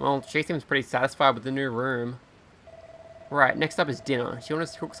straw. Well, she seems pretty satisfied with the new room. Right, next up is dinner. She wanted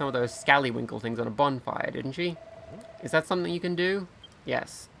us to cook some of those scallywinkle things on a bonfire, didn't she? Is that something you can do?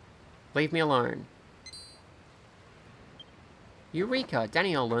 Yes. Leave me alone. Eureka!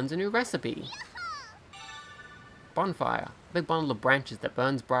 Danielle learns a new recipe. Bonfire. A big bundle of branches that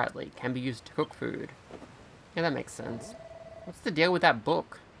burns brightly. Can be used to cook food. Yeah, that makes sense. What's the deal with that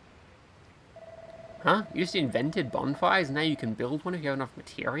book? Huh? You just invented bonfires and now you can build one if you have enough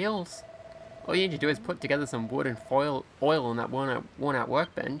materials? All you need to do is put together some wood and oil on that worn-out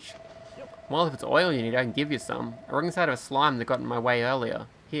workbench. Well, if it's oil you need, I can give you some. I wrung this out of a slime that got in my way earlier.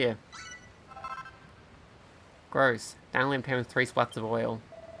 Here. Gross. That only obtained 3 splats of oil.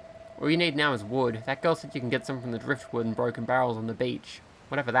 All you need now is wood. That girl said you can get some from the driftwood and broken barrels on the beach.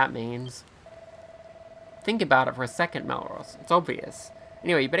 Whatever that means. Think about it for a second, Melrose. It's obvious.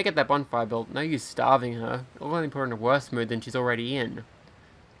 Anyway, you better get that bonfire built. No use starving her. It'll only put her in a worse mood than she's already in.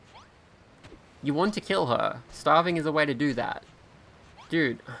 You want to kill her. Starving is a way to do that.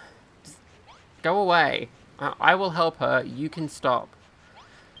 Dude, just go away. I will help her. You can stop.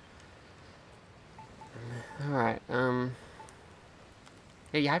 Alright, yeah,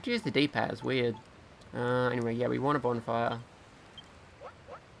 you have to use the D-pad. It's weird. Anyway, yeah, we want a bonfire.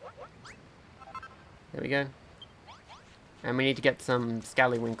 There we go. And we need to get some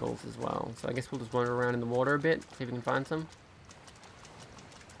scallywinkles as well. So I guess we'll just wander around in the water a bit, see if we can find some.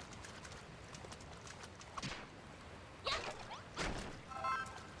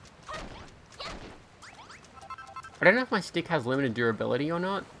 I don't know if my stick has limited durability or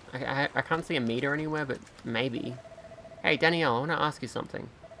not. I can't see a meter anywhere, but maybe. Hey, Danielle, I want to ask you something.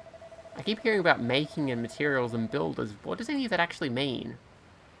 I keep hearing about making and materials and builders. What does any of that actually mean?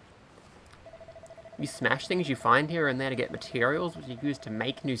 You smash things you find here and there to get materials, which you use to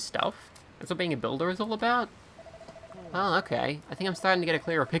make new stuff? That's what being a builder is all about? Oh, okay. I think I'm starting to get a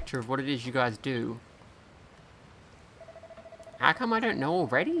clearer picture of what it is you guys do. How come I don't know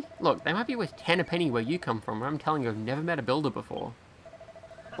already? Look, they might be worth 10 a penny where you come from, but I'm telling you, I've never met a builder before.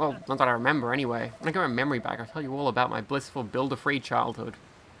 Well, not that I remember anyway. When I get my memory back, I'll tell you all about my blissful builder-free childhood.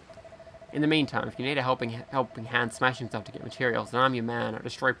 In the meantime, if you need a helping hand smashing stuff to get materials, then I'm your man. I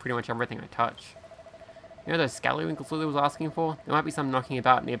destroy pretty much everything I touch. You know those scallywinkles Lily was asking for? There might be some knocking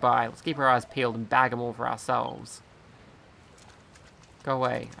about nearby. Let's keep our eyes peeled and bag them all for ourselves. Go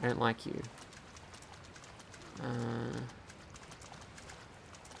away. I don't like you.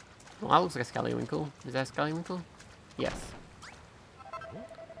 Well, that looks like a scallywinkle. Is that a scallywinkle? Yes.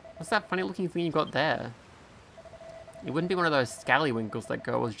 What's that funny looking thing you got there? It wouldn't be one of those scallywinkles that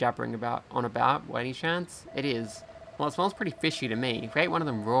girl was jabbering about by any chance? It is. Well, it smells pretty fishy to me. If we ate one of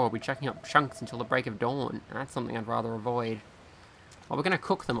them raw, we'd be chucking up chunks until the break of dawn, and that's something I'd rather avoid. Well, we're gonna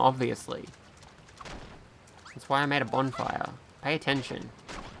cook them, obviously. That's why I made a bonfire. Pay attention.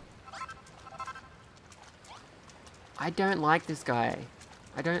 I don't like this guy.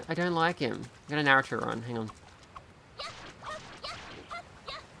 I don't like him. I'm gonna Naruto run. Hang on.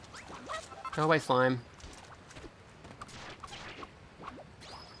 Go away, slime.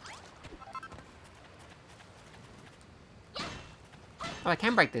 Oh, I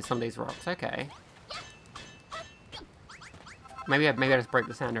can break some of these rocks. Okay. Maybe I just break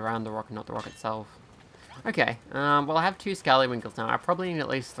the sand around the rock and not the rock itself. Okay. Well, I have 2 scallywinkles now. I probably need at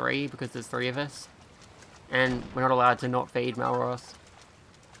least 3 because there's 3 of us. And we're not allowed to not feed Melrose.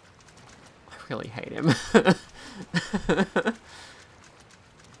 I really hate him.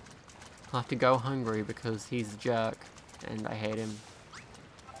 I'll have to go hungry because he's a jerk. And I hate him.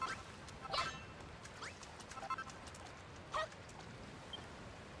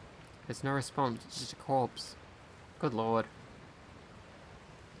 There's no response. It's just a corpse. Good lord.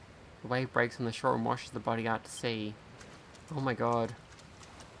 The wave breaks on the shore and washes the body out to sea. Oh my god.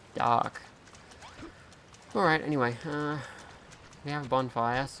 Dark. Alright, anyway, we have a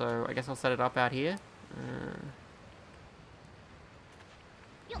bonfire, so I guess I'll set it up out here.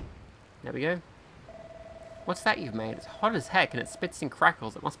 There we go. What's that you've made? It's hot as heck and it spits and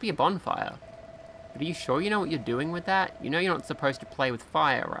crackles. It must be a bonfire. But are you sure you know what you're doing with that? You know you're not supposed to play with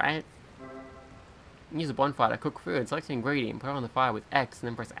fire, right? You can use a bonfire to cook food. Select an ingredient, put it on the fire with X, and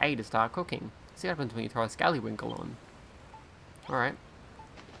then press A to start cooking. See what happens when you throw a scallywinkle on. Alright.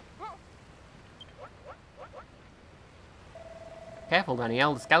 Careful,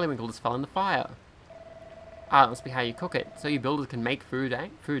 Danielle, the scallywinkle just fell in the fire. Ah, that must be how you cook it. So you builders can make food, eh?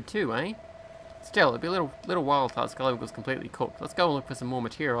 Food too, eh? Still, it'll be a little while until the scallywinkle's completely cooked. Let's go and look for some more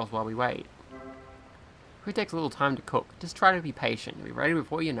materials while we wait. Food takes a little time to cook. Just try to be patient. You'll be ready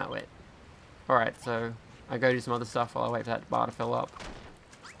before you know it. Alright, so I go do some other stuff while I wait for that bar to fill up.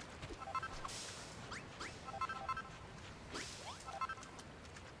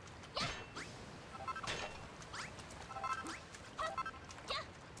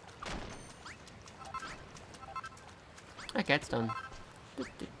 Okay, it's done.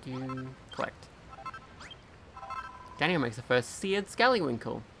 Collect. Daniel makes the first seared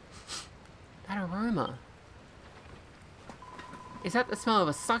scallywinkle. That aroma. Is that the smell of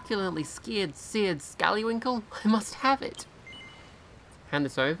a succulently seared scallywinkle? I must have it. Hand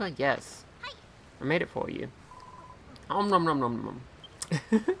this over? Yes. I made it for you. Om nom nom nom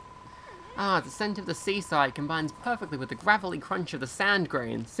nom. Ah, the scent of the seaside combines perfectly with the gravelly crunch of the sand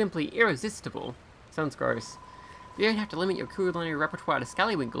grains. Simply irresistible. Sounds gross. You don't have to limit your culinary repertoire to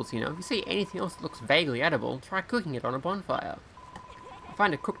scallywinkles, you know. If you see anything else that looks vaguely edible, try cooking it on a bonfire. I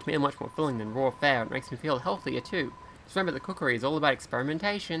find a cooked meal much more filling than raw fare. It makes me feel healthier too. Just remember that cookery is all about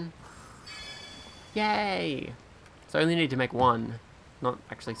experimentation. Yay! So I only need to make one, not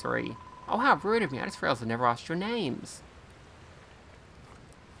actually 3. Oh, how rude of me. I just realized I never asked your names.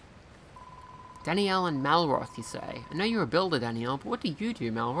 Danielle and Malroth, you say. I know you're a builder, Danielle, but what do you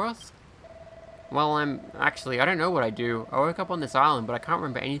do, Malroth? Well, I don't know what I do. I woke up on this island, but I can't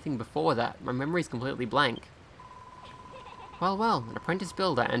remember anything before that. My memory's completely blank. Well, an apprentice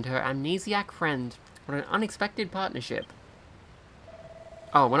builder and her amnesiac friend. What an unexpected partnership.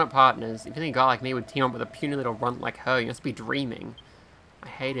 Oh, we're not partners. If you think a guy like me would team up with a puny little runt like her, you must be dreaming. I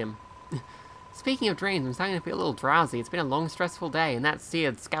hate him. Speaking of dreams, I'm starting to feel a little drowsy. It's been a long, stressful day, and that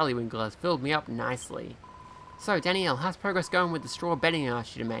seared scallywinkle has filled me up nicely. So, Danielle, how's progress going with the straw bedding I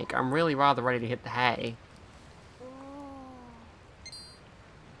asked you to make? I'm really rather ready to hit the hay.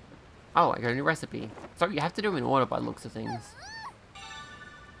 Oh, I got a new recipe. So, you have to do them in order by the looks of things.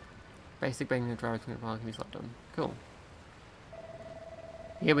 Basic baking and dry can be slept on. Cool.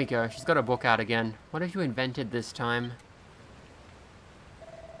 Here we go. She's got her book out again. What have you invented this time?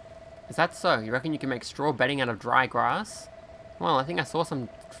 Is that so? You reckon you can make straw bedding out of dry grass? Well, I think I saw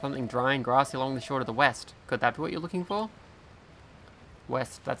something dry and grassy along the shore to the west. Could that be what you're looking for?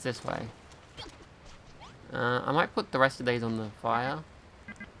 West, that's this way. I might put the rest of these on the fire.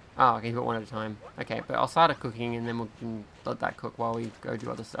 Oh, I can do it one at a time. Okay, but I'll start it cooking and then we can let that cook while we go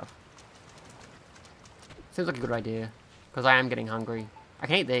do other stuff. Seems like a good idea, because I am getting hungry. I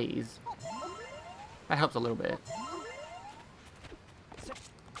can eat these. That helps a little bit.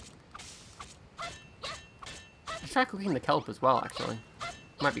 Let's try cooking the kelp as well, actually.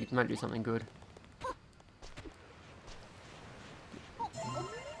 Might do something good.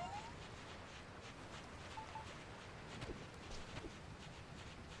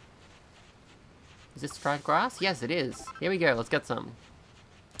 Is this dried grass? Yes, it is. Here we go. Let's get some.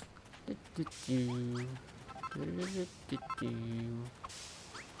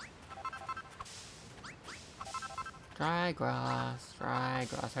 Dry grass, dry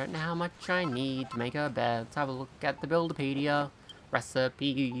grass. I don't know how much I need to make a bed. Let's have a look at the Builderpedia.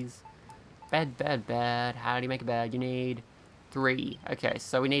 Recipes. Bed, bed, bed. How do you make a bed? You need 3. Okay,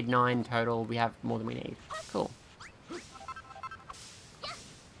 so we need 9 total. We have more than we need. Cool.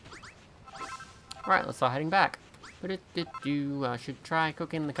 Alright, let's start heading back. I should try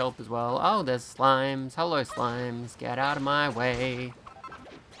cooking the kelp as well. Oh, there's slimes. Hello, slimes. Get out of my way.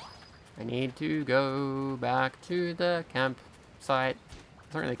 I need to go back to the campsite.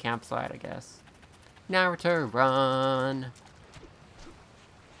 It's not really a campsite, I guess. Now to run.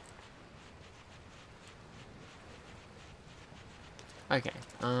 Okay,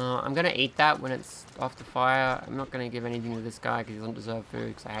 I'm gonna eat that when it's off the fire. I'm not gonna give anything to this guy because he doesn't deserve food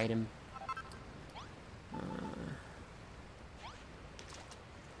because I hate him.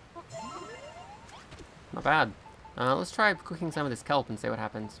 Not bad. Let's try cooking some of this kelp and see what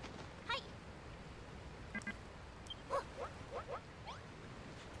happens.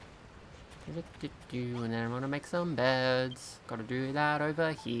 And then I'm gonna make some beds. Gotta do that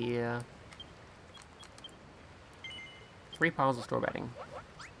over here. 3 piles of straw bedding.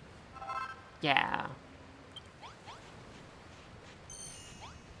 Yeah.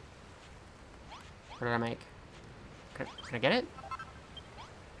 What did I make? Can I get it?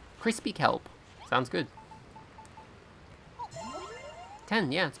 Crispy kelp. Sounds good.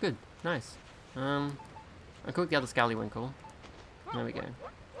 10, yeah, it's good. Nice. I cooked the other scallywinkle. There we go.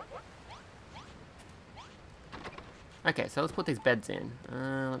 Okay, so let's put these beds in.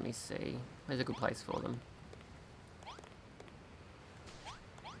 Let me see. Where's a good place for them?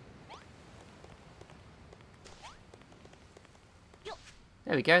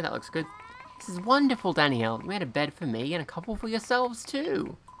 There we go, that looks good. This is wonderful, Danielle. You made a bed for me and a couple for yourselves,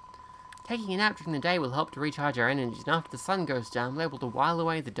 too. Taking a nap during the day will help to recharge our energies, and after the sun goes down, we're able to while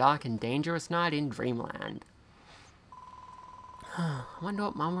away the dark and dangerous night in Dreamland. I wonder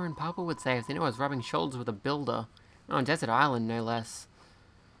what Mama and Papa would say if they knew I was rubbing shoulders with a builder. On a desert island, no less.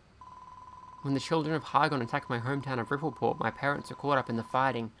 When the children of Hygon attacked my hometown of Rippleport, my parents were caught up in the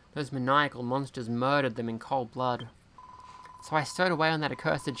fighting. Those maniacal monsters murdered them in cold blood. So I stowed away on that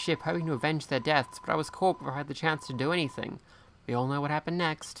accursed ship, hoping to avenge their deaths, but I was caught before I had the chance to do anything. We all know what happened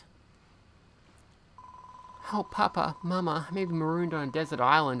next. Oh, Papa, Mama, I may be marooned on a desert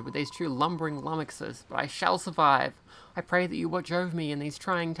island with these two lumbering lummoxes, but I shall survive. I pray that you watch over me in these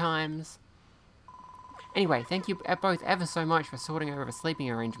trying times. Anyway, thank you both ever so much for sorting over the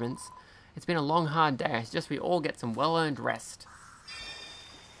sleeping arrangements. It's been a long, hard day. I suggest we all get some well-earned rest.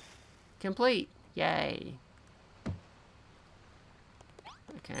 Complete! Yay!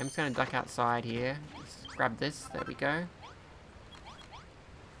 Okay, I'm just going to duck outside here. Just grab this. There we go.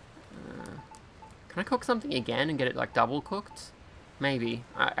 Can I cook something again and get it, like, double cooked? Maybe.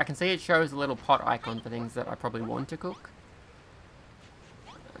 I can see it shows a little pot icon for things that I probably want to cook.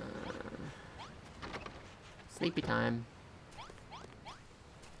 Sleepy time.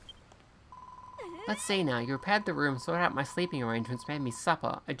 Let's see now. You repaired the room, sorted out my sleeping arrangements, made me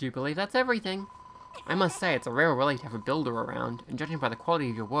supper. I do believe that's everything. I must say, it's a rare relief to have a builder around, and judging by the quality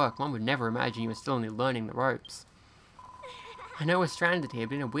of your work, one would never imagine you were still only learning the ropes. I know we're stranded here,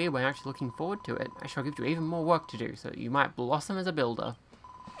 but in a weird way I'm actually looking forward to it. I shall give you even more work to do, so that you might blossom as a builder.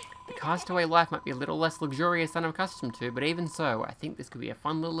 The castaway life might be a little less luxurious than I'm accustomed to, but even so, I think this could be a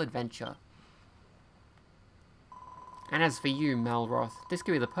fun little adventure. And as for you, Malroth, this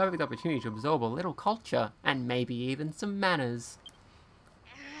could be the perfect opportunity to absorb a little culture, and maybe even some manners.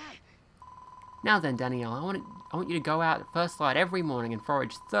 Now then, Danielle, I want you to go out at first light every morning and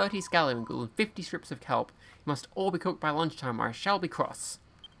forage 30 scallywinkles and 50 strips of kelp. You must all be cooked by lunchtime or I shall be cross.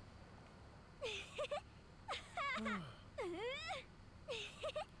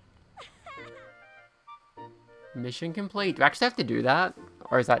 Mission complete. Do I actually have to do that?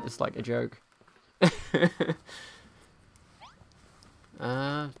 Or is that just like a joke? Is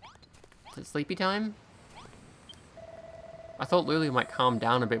it sleepy time? I thought Lulu might calm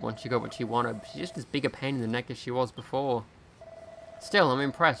down a bit once she got what she wanted, but she's just as big a pain in the neck as she was before. Still, I'm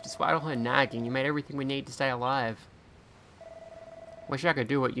impressed. Despite all her nagging, you made everything we need to stay alive. Wish I could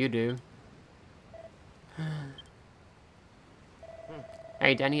do what you do.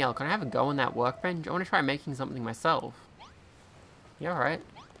 Hey, Danielle, can I have a go on that workbench? I want to try making something myself. Yeah, alright.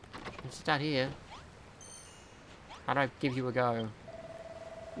 Let's start here. How'd I give you a go?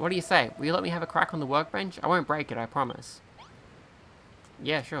 What do you say? Will you let me have a crack on the workbench? I won't break it, I promise.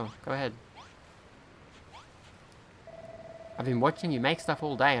 Yeah, sure. Go ahead. I've been watching you make stuff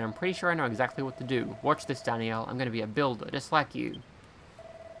all day, and I'm pretty sure I know exactly what to do. Watch this, Danielle. I'm going to be a builder, just like you.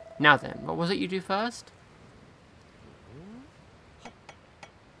 Now then, what was it you do first?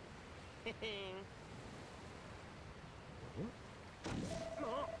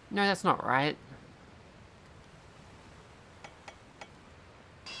 No, that's not right.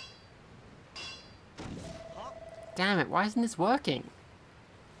 Damn it, why isn't this working?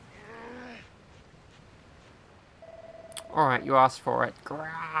 Alright, you asked for it.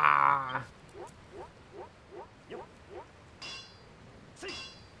 Grah!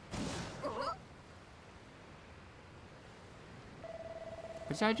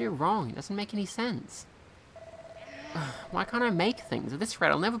 What did I do wrong? It doesn't make any sense. Why can't I make things? At this rate,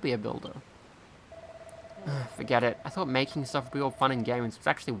 I'll never be a builder. Forget it. I thought making stuff would be all fun and games, but it's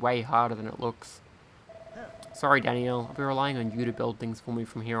actually way harder than it looks. Sorry, Danielle. I'll be relying on you to build things for me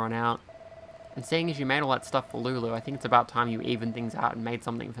from here on out. And seeing as you made all that stuff for Lulu, I think it's about time you evened things out and made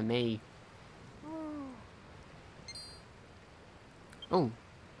something for me. Oh.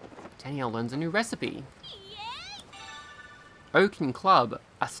 Danielle learns a new recipe. Oaken Club.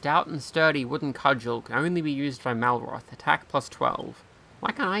 A stout and sturdy wooden cudgel can only be used by Malroth. Attack +12.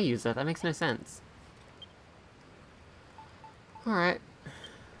 Why can't I use it? That makes no sense. Alright.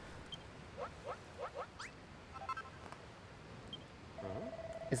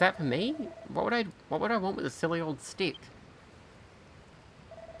 Is that for me? What would I want with a silly old stick?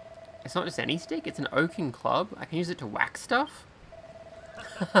 It's not just any stick, it's an oaken club. I can use it to whack stuff?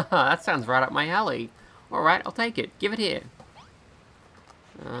 That sounds right up my alley. Alright, I'll take it. Give it here.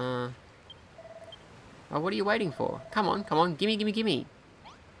 Oh, what are you waiting for? Come on, come on. Gimme, gimme, gimme.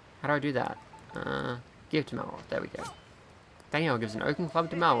 How do I do that? Give it to Malroth. There we go. Daniel gives an oaken club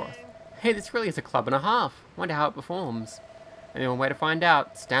to Malroth. Hey, this really is a club and a half. Wonder how it performs. Only one way to find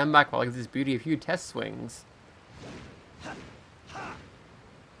out. Stand back while I give this beauty a few test swings.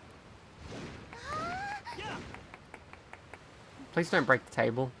 Please don't break the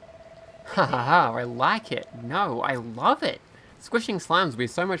table. Ha ha ha, I like it. No, I love it. Squishing slimes will be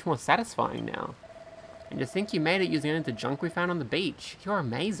so much more satisfying now. And to think you made it using only the junk we found on the beach. You're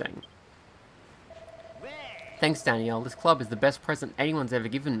amazing. Thanks, Danielle. This club is the best present anyone's ever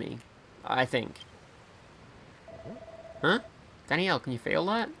given me. I think. Huh? Danielle, can you feel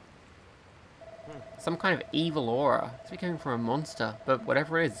that? Some kind of evil aura. It's coming from a monster, but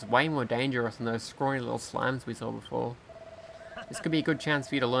whatever it is, it's way more dangerous than those scrawny little slimes we saw before. This could be a good chance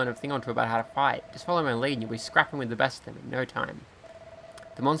for you to learn a thing or two about how to fight. Just follow my lead and you'll be scrapping with the best of them in no time.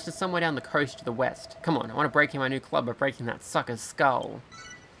 The monster's somewhere down the coast to the west. Come on, I want to break in my new club by breaking that sucker's skull.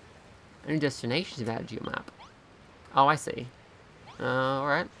 Any destinations you've added to your map? Oh, I see.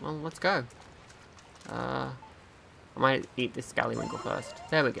 Alright, well, let's go. I might eat this scallywinkle first.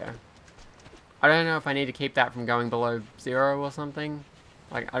 There we go. I don't know if I need to keep that from going below 0 or something.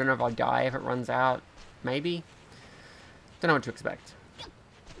 Like, I don't know if I'll die if it runs out. Maybe? Don't know what to expect.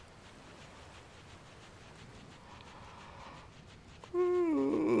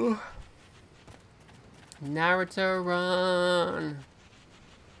 Ooh. Naruto run!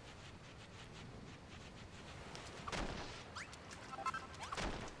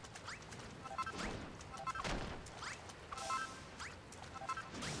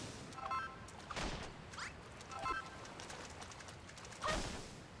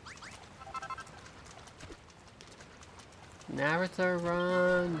 Naruto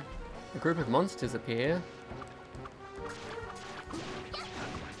run! A group of monsters appear.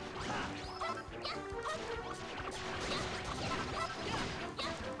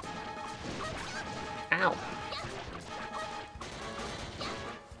 Ow!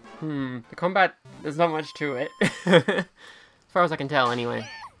 The combat, there's not much to it. As far as I can tell, anyway.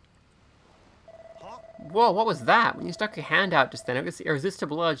 Whoa, what was that? When you stuck your hand out just then, it was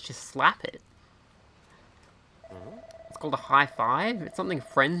irresistible urge to slap it. It's called a high five? It's something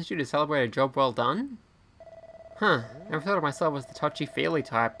friends do to celebrate a job well done? Huh, never thought of myself as the touchy-feely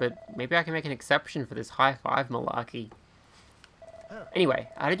type, but maybe I can make an exception for this high five malarkey. Anyway,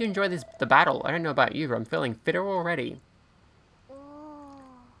 how did you enjoy the battle? I don't know about you, but I'm feeling fitter already.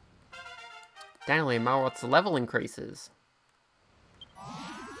 Daniel and Malroth's level increases.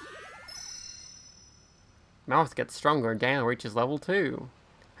 Malroth gets stronger and Daniel reaches level 2.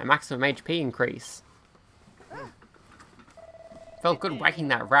 A maximum HP increase. Felt good whacking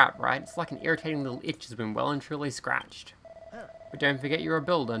that rat, right? It's like an irritating little itch has been well and truly scratched. But don't forget you're a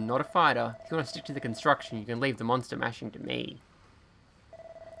builder, not a fighter. If you want to stick to the construction, you can leave the monster mashing to me.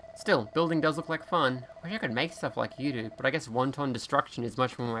 Still, building does look like fun. Wish I could make stuff like you do, but I guess wanton destruction is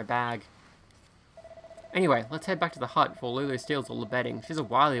much more my bag. Anyway, let's head back to the hut before Lulu steals all the bedding. She's a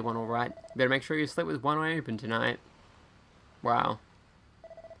wily one, alright. You better make sure you sleep with one eye open tonight. Wow.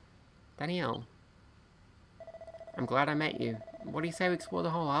 Danielle. I'm glad I met you. What do you say we explore the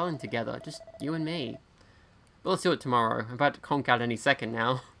whole island together? Just you and me. But let's do it tomorrow. I'm about to conk out any second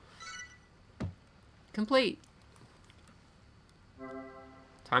now. Complete.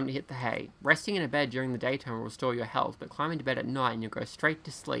 Time to hit the hay. Resting in a bed during the daytime will restore your health, but climb into bed at night and you'll go straight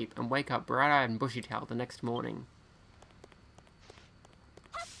to sleep and wake up bright-eyed and bushy-tailed the next morning.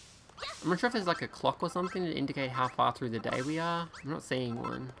 I'm not sure if there's like a clock or something to indicate how far through the day we are. I'm not seeing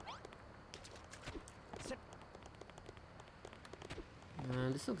one.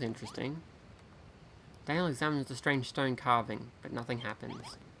 This looks interesting. Daniel examines the strange stone carving, but nothing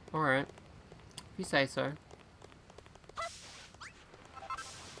happens. Alright. If you say so.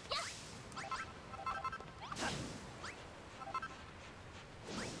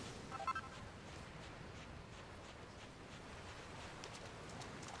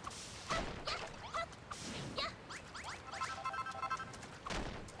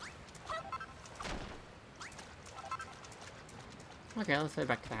 Okay, let's head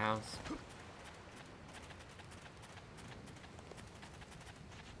back to the house.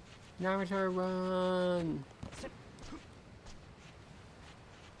 Naruto run!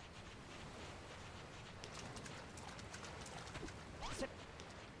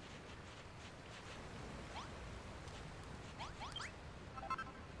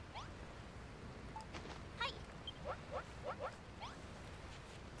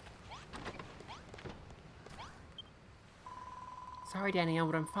 Sorry, Danielle,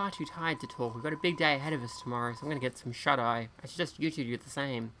 but I'm far too tired to talk. We've got a big day ahead of us tomorrow, so I'm gonna get some shut-eye. I suggest you two do the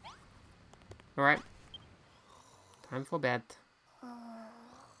same. Alright. Time for bed.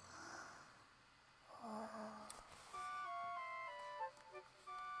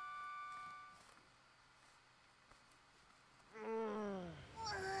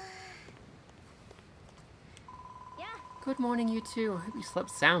 Good morning, you two. I hope you slept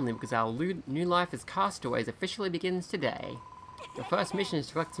soundly because our new life as castaways officially begins today. Your first mission is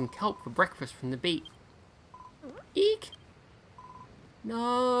to collect some kelp for breakfast from the beach. Eek!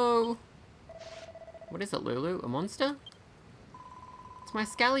 No! What is it, Lulu? A monster? It's my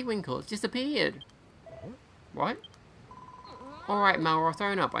Scallywinkle. It's disappeared. What? Alright, Malroth,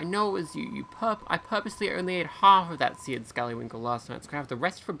 own up. I know it was you. I purposely only ate half of that seared Scallywinkle last night, so I have the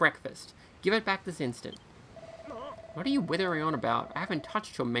rest for breakfast. Give it back this instant. What are you withering on about? I haven't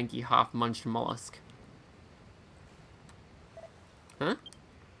touched your manky half-munched mollusk. Huh?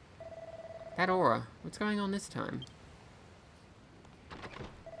 That aura. What's going on this time?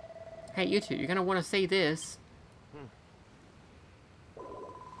 Hey, you two, you're gonna want to see this.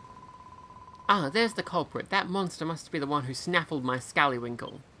 Ah, there's the culprit. That monster must be the one who snaffled my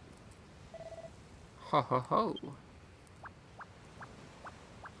Scallywinkle. Ho ho ho.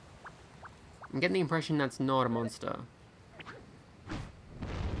 I'm getting the impression that's not a monster.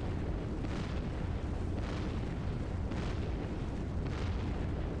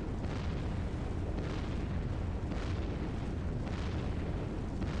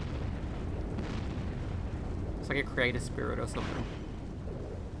 It's like a creator spirit or something.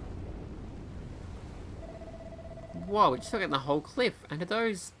 Whoa, we just took in the whole cliff. And are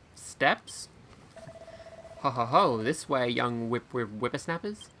those steps? Ho ho ho, this way, young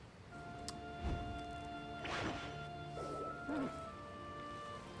whippersnappers.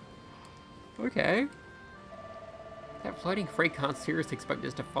 Okay. That floating freight can't seriously expect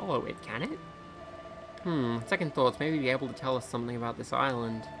us to follow it, can it? Second thoughts, maybe be able to tell us something about this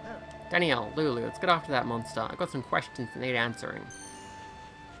island. Danielle, Lulu, let's get after that monster. I've got some questions that need answering.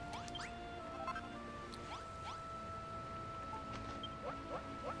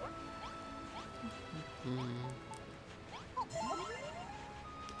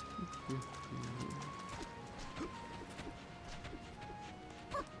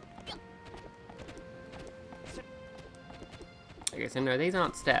 Okay, so no, these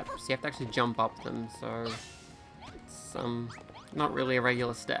aren't steps. You have to actually jump up them, so it's not really a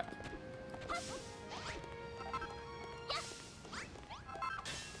regular step.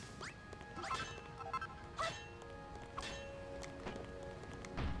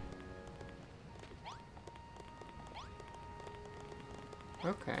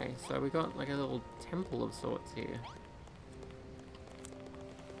 Okay, so we got like a little temple of sorts here.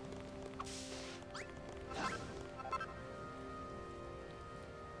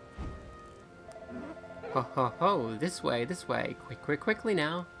 Ho ho ho, this way, quickly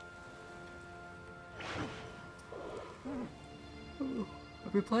now.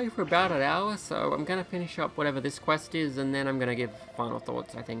 I've been playing for about an hour, so I'm gonna finish up whatever this quest is, and then I'm gonna give final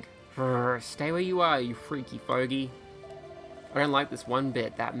thoughts, I think. Stay where you are, you freaky fogey. I don't like this one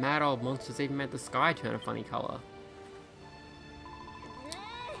bit. That mad old monster's even made the sky turn a funny color.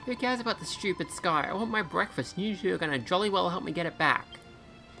 Who cares about the stupid sky? I want my breakfast, and you two are gonna jolly well help me get it back.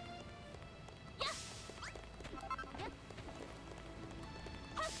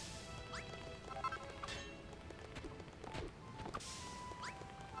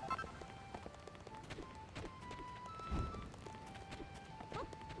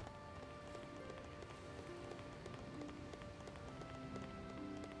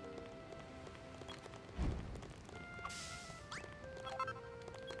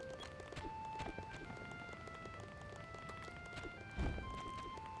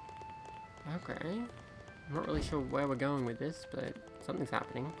 Okay, I'm not really sure where we're going with this, but something's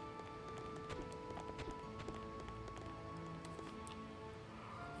happening.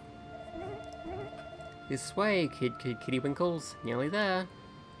 This way, Kittywinkles, nearly there.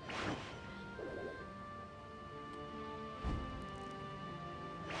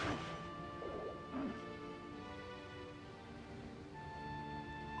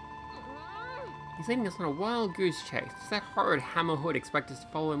 He's leading us on a wild goose chase. Does that horrid Hammerhood expect us to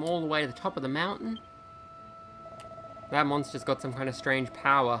follow him all the way to the top of the mountain? That monster's got some kind of strange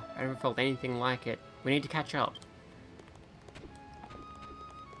power. I haven't felt anything like it. We need to catch up.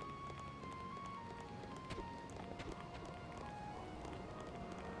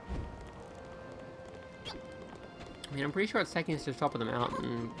 I mean, I'm pretty sure it's taking us to the top of the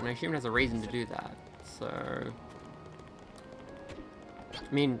mountain, and I assume it has a reason to do that. So...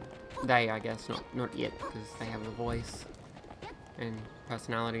 I mean... They, I guess, not it, because they have a voice. and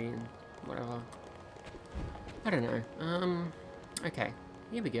personality and whatever. I don't know. Okay,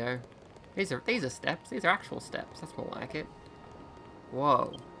 here we go. These are steps. These are actual steps. That's more like it.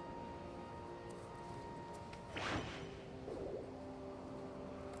 Whoa.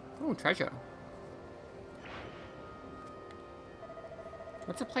 Oh, treasure.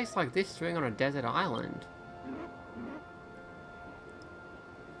 What's a place like this doing on a desert island?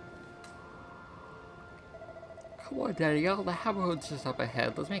 Come on, Danielle, the Hammerhood's just up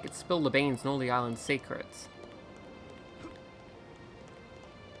ahead. Let's make it spill the beans and all the island's secrets.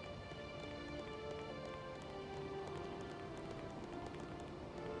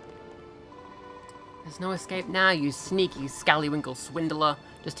 There's no escape now, you sneaky scallywinkle swindler.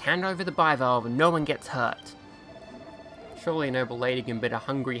 Just hand over the bivalve and no one gets hurt. Surely a noble lady can bid a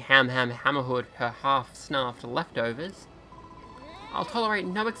hungry Hammerhood her half-snarfed leftovers. I'll tolerate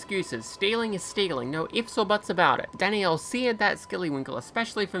no excuses. Stealing is stealing, no ifs or buts about it. Danielle seared that skillywinkle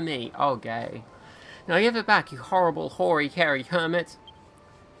especially for me. Oh, gay. Now give it back, you horrible, hairy hermit.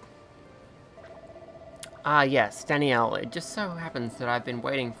 Ah, yes, Danielle. It just so happens that I've been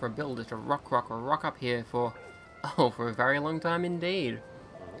waiting for a builder to rock up here for a very long time indeed.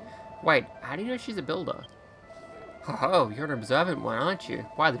 Wait, how do you know she's a builder? Oh, you're an observant one, aren't you?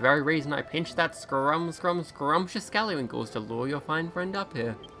 Why, the very reason I pinched that scrumptious scallywinkle is to lure your fine friend up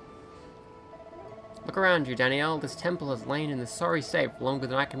here. Look around you, Danielle. This temple has lain in this sorry state for longer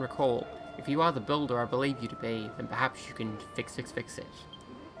than I can recall. If you are the builder I believe you to be, then perhaps you can fix it.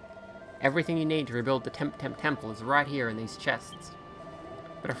 Everything you need to rebuild the temple is right here in these chests.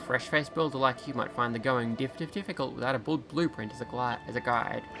 But a fresh-faced builder like you might find the going difficult without a blueprint as a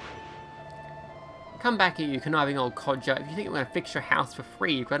guide. Come back here, you conniving old codger. If you think I'm going to fix your house for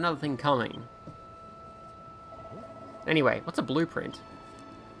free, you've got another thing coming. Anyway, what's a blueprint?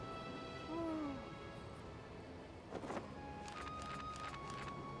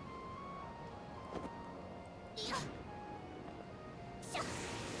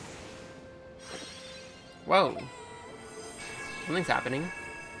 Whoa. Something's happening.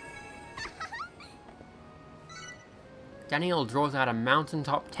 Danielle draws out a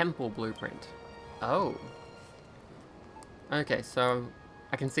mountaintop temple blueprint. Oh. Okay, so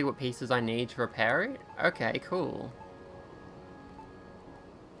I can see what pieces I need to repair it? Okay, cool.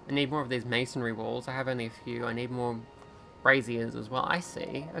 I need more of these masonry walls. I have only a few. I need more braziers as well. I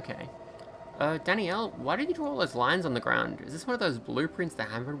see. Okay. Danielle, why did you draw all those lines on the ground? Is this one of those blueprints that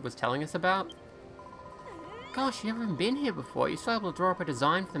Hammerhood was telling us about? Gosh, you've never been here before. You're still able to draw up a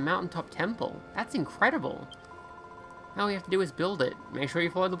design for the mountaintop temple. That's incredible. All you have to do is build it. Make sure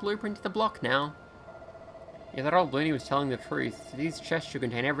you follow the blueprint to the block now. Yeah, that old loony was telling the truth. These chests should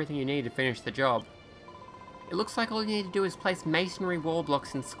contain everything you need to finish the job. It looks like all you need to do is place masonry wall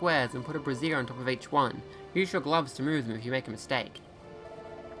blocks in squares and put a brazier on top of each one. Use your gloves to move them if you make a mistake.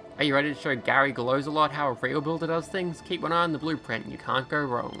 Are you ready to show Gary Glows-a-Lot how a real builder does things? Keep one eye on the blueprint and you can't go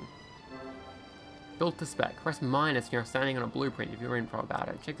wrong. Build to spec. Press minus when you're standing on a blueprint if you're info about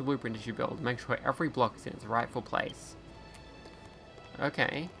it. Check the blueprint as you build. Make sure every block is in its rightful place.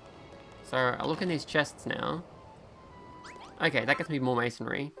 Okay. So, I'll look in these chests now. Okay, that gets me more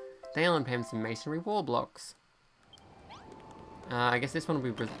masonry. They'll unpay some masonry wall blocks. I guess this one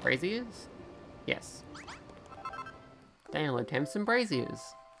will be braziers? Yes. They'll obtain some braziers.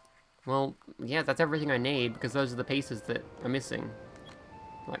 Well, yeah, that's everything I need, because those are the pieces that are missing.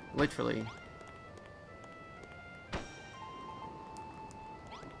 Like, literally.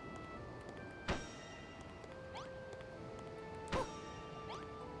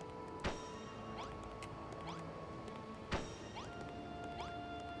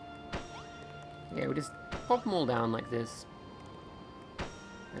 Yeah, we just pop them all down like this.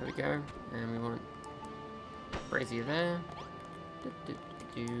 There we go. And we want brazier there.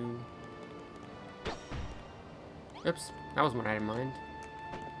 Oops, that wasn't what I had in mind.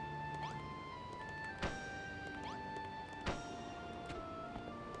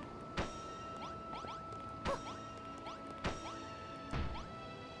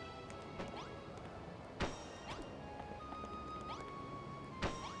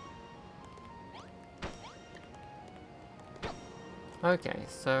 Okay,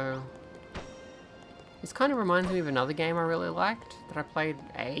 so this kind of reminds me of another game I really liked that I played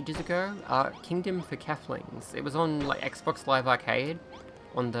ages ago, Kingdom for Keflings. It was on like Xbox Live Arcade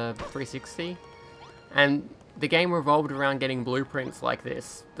on the 360, and the game revolved around getting blueprints like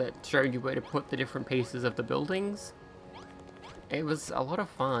this that show you where to put the different pieces of the buildings. It was a lot of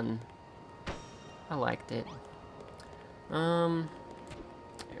fun. I liked it.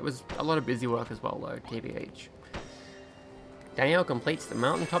 It was a lot of busy work as well though, TBH. Danielle completes the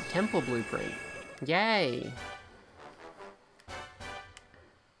Mountaintop Temple blueprint. Yay!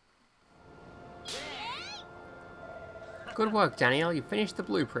 Good work, Danielle. You finished the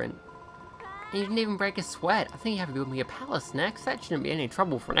blueprint. And you didn't even break a sweat. I think you have to build me a palace next. That shouldn't be any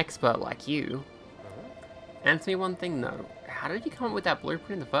trouble for an expert like you. Answer me one thing, though. How did you come up with that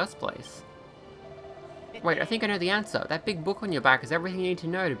blueprint in the first place? Wait, I think I know the answer. That big book on your back is everything you need to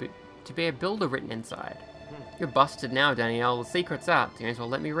know to be a builder written inside. You're busted now, Danielle. The secret's out. You may as well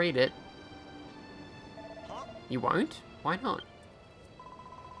let me read it. You won't? Why not?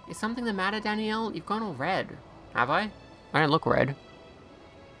 Is something the matter, Danielle? You've gone all red. Have I? I don't look red.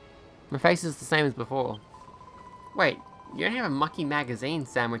 My face is the same as before. Wait, you don't have a mucky magazine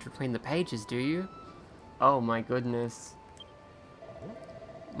sandwich between the pages, do you? Oh my goodness.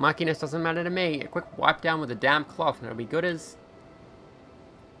 Muckiness doesn't matter to me. A quick wipe down with a damp cloth and it'll be good as...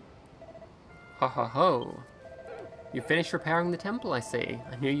 Ho ho ho. You finished repairing the temple, I see.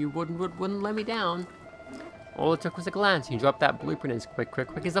 I knew you wouldn't let me down. All it took was a glance and you dropped that blueprint as quick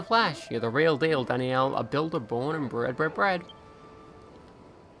as a flash. You're the real deal, Danielle. A builder born and bred.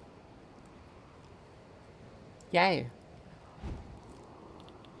 Yay.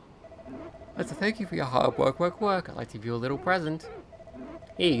 As a thank you for your hard work. I'd like to give you a little present.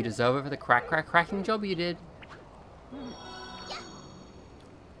 Here, you deserve it for the cracking job you did.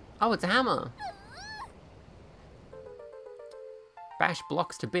 Oh, it's a hammer. Bash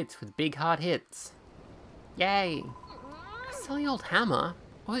blocks to bits with big hard hits. Yay. A silly old hammer?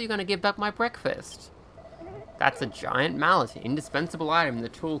 Or are you going to give back my breakfast? That's a giant mallet, an indispensable item in the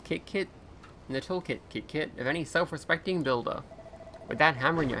toolkit kit of any self-respecting builder. With that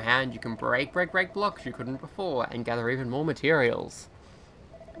hammer in your hand, you can break blocks you couldn't before, and gather even more materials.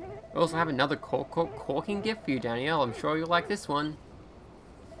 We also have another corking gift for you, Danielle. I'm sure you'll like this one.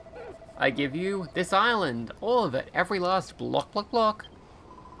 I give you this island. All of it. Every last block.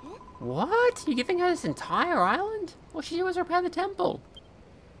 What? You're giving her this entire island? All she did was repair the temple.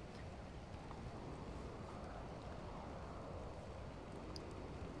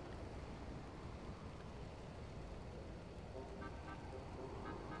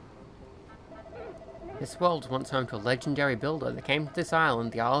 This world was once home to a legendary builder that came to this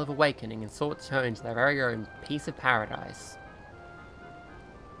island, the Isle of Awakening, and sought to turn into their very own piece of paradise.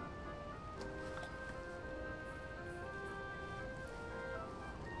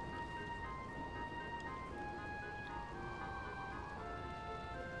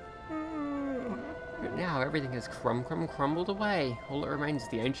 But now everything has crumbled away. All that remains is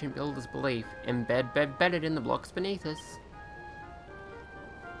the ancient builder's belief, embedded in the blocks beneath us.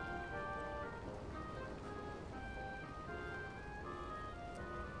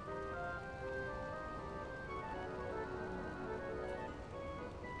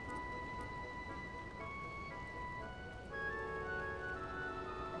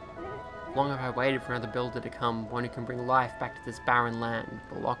 Long have I waited for another builder to come, one who can bring life back to this barren land,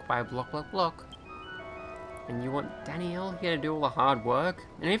 block by block. And you want Danielle here to do all the hard work?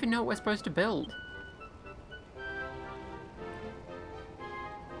 And even know what we're supposed to build?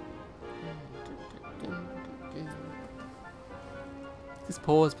 This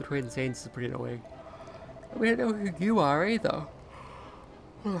pause between the scenes is pretty annoying. We don't know who you are either.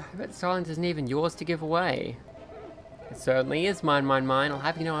 I bet silence isn't even yours to give away. It certainly is mine. I'll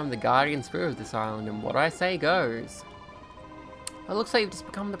have you know I'm the guardian spirit of this island, and what I say goes. It looks like you've just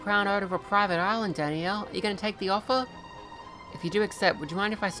become the proud owner of a private island, Danielle. Are you going to take the offer? If you do accept, would you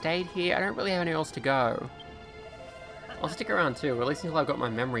mind if I stayed here? I don't really have anywhere else to go. I'll stick around too, or at least until I've got my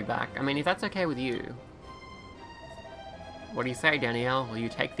memory back. I mean, if that's okay with you. What do you say, Danielle? Will you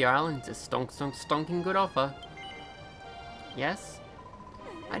take the island? It's a stonking good offer. Yes?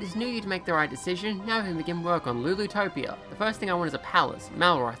 I just knew you'd make the right decision. Now we can begin work on Lulutopia. The first thing I want is a palace.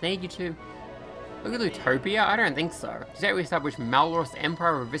 Malroth, I need you to... Lulutopia? I don't think so. Today we established Malroth's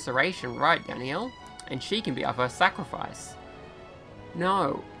Empire of Evisceration, right, Danielle? And she can be our first sacrifice.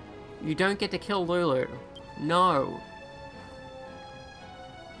 No. You don't get to kill Lulu. No.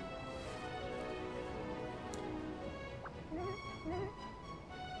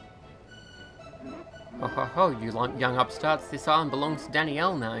 Oh, you young upstarts, this island belongs to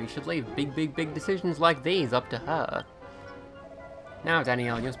Danielle now. You should leave big decisions like these up to her. Now,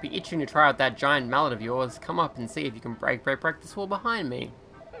 Danielle, you must be itching to try out that giant mallet of yours. Come up and see if you can break this wall behind me.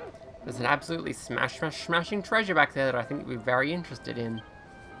 There's an absolutely smashing treasure back there that I think you'll be very interested in.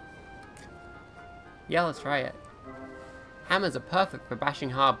 Yeah, let's try it. Hammers are perfect for bashing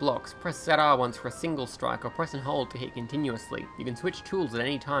hard blocks. Press ZR once for a single strike, or press and hold to hit continuously. You can switch tools at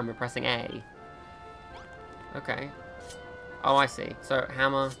any time by pressing A. Okay. Oh, I see. So,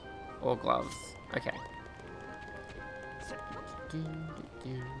 hammer or gloves. Okay.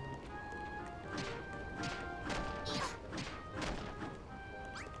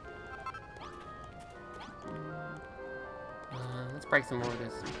 break some more of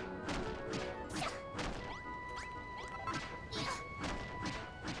this.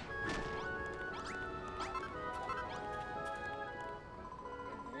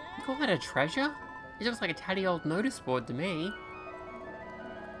 You call that a treasure? It looks like a tatty old notice board to me.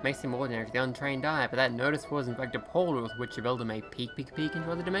 May seem ordinary to the untrained eye, but that notice board is in fact a portal with which a builder may peek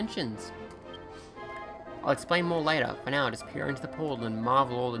into other dimensions. I'll explain more later. For now, just peer into the portal and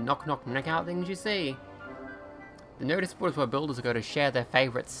marvel all the knock out things you see. The notice board is where builders go to share their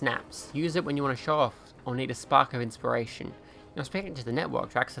favourite snaps. Use it when you want to show off or need a spark of inspiration. You'll speak into the network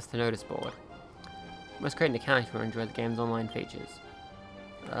to access the notice board. You must create an account if you want to enjoy the game's online features.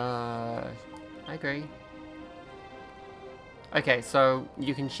 I agree. Okay, so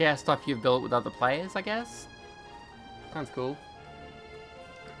you can share stuff you've built with other players, I guess? Sounds cool.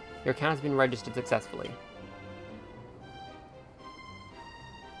 Your account has been registered successfully.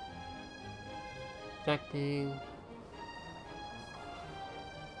 Checking.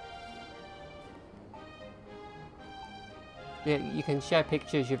 Yeah, you can share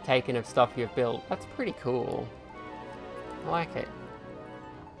pictures you've taken of stuff you've built. That's pretty cool. I like it.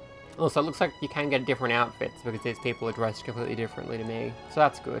 Also, it looks like you can get different outfits because these people are dressed completely differently to me. So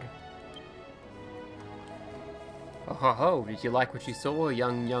that's good. Oh ho ho, did you like what you saw,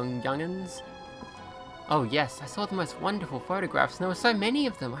 youngins? Oh yes, I saw the most wonderful photographs and there were so many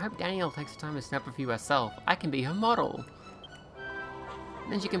of them. I hope Danielle takes the time to snap a few herself. I can be her model.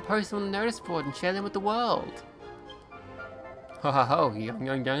 And then she can post them on the notice board and share them with the world. Ho ho ho,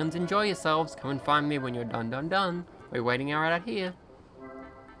 youngins, enjoy yourselves. Come and find me when you're done. We're waiting out here.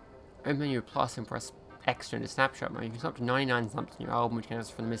 Open menu plus and press extra into snapshot mode. You can snap to 99 snaps in your album, which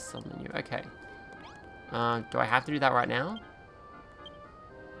counts for the miss sub menu. Okay. Do I have to do that right now?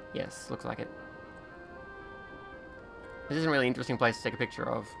 Yes, looks like it. This is a really interesting place to take a picture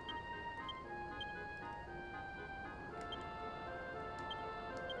of.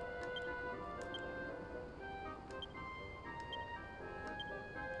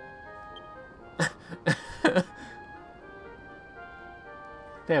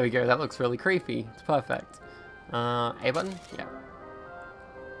 There we go, that looks really creepy. It's perfect. A button? Yeah.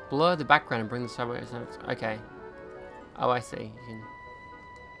 Blur the background and bring the subway. Okay. Oh, I see. You can...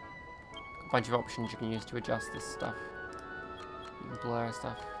 A bunch of options you can use to adjust this stuff. You can blur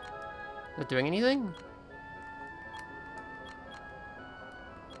stuff. Is it doing anything?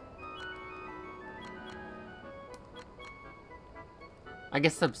 I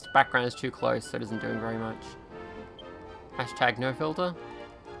guess the background is too close, so it isn't doing very much. Hashtag no filter.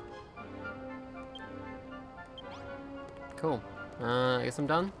 Cool. I guess I'm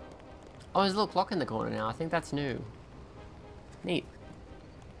done. Oh, there's a little clock in the corner now. I think that's new. Neat.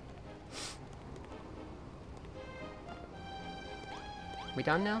 We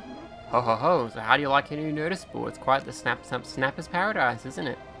done now? Ho ho ho, so how do you like your new notice board? It's quite the snapper's paradise, isn't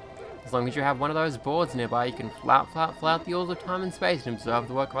it? As long as you have one of those boards nearby, you can flout the oars of time and space and observe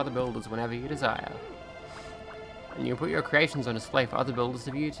the work of other builders whenever you desire. And you can put your creations on display for other builders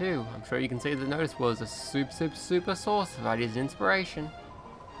to view too. I'm sure you can see the notice board is a super source of ideas and inspiration.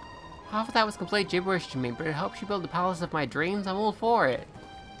 Half of that was complete gibberish to me, but it helps you build the palace of my dreams. I'm all for it.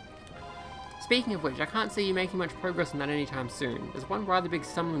 Speaking of which, I can't see you making much progress on that anytime soon. There's one rather big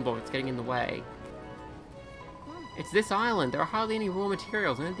stumbling block that's getting in the way. It's this island. There are hardly any raw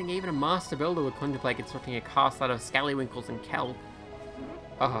materials. I don't think even a master builder would contemplate constructing a castle out of scallywinkles and kelp.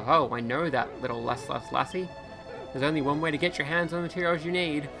 Ho ho ho, I know that, little lassie. There's only one way to get your hands on the materials you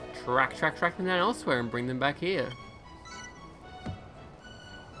need. Track them down elsewhere and bring them back here.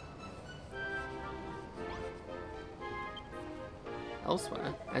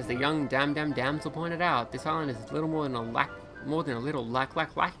 Elsewhere, as the young damsel pointed out, this island is little more than a little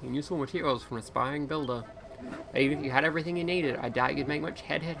lacking in useful materials for an aspiring builder. Even if you had everything you needed, I doubt you'd make much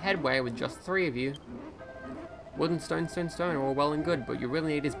headway with just 3 of you. Wood and stone are all well and good, but you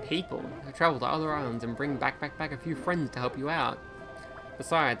really need is people to travel to other islands and bring back a few friends to help you out.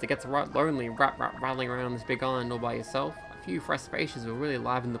 Besides, it gets right lonely rattling around on this big island all by yourself. A few fresh faces will really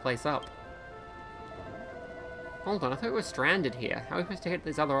liven the place up. Hold on, I thought we were stranded here. How are we supposed to get to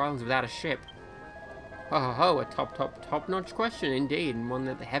these other islands without a ship? Ho ho ho, a top-notch question indeed, and one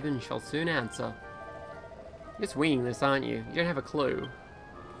that the heavens shall soon answer. You're just winging this, aren't you? You don't have a clue.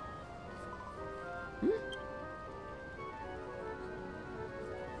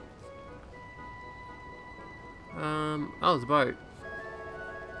 Oh, it's a boat.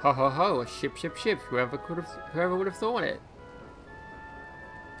 Ho ho ho, a ship. Whoever would have thought it?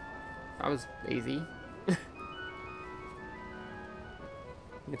 That was easy.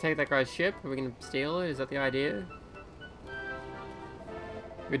 You take that guy's ship? Are we gonna steal it? Is that the idea?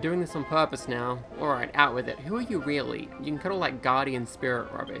 You're doing this on purpose now. Alright, out with it. Who are you really? You can cut all that guardian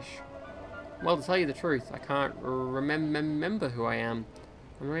spirit rubbish. Well, to tell you the truth, I can't remember who I am.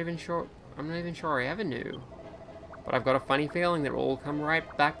 I'm not even sure I ever knew. But I've got a funny feeling that it will all come right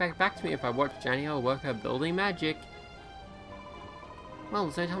back to me if I watch Danielle work her building magic. Well,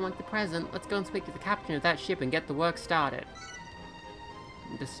 there's no time like the present. Let's go and speak to the captain of that ship and get the work started.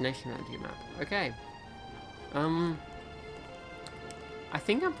 Destination around your map. Okay. I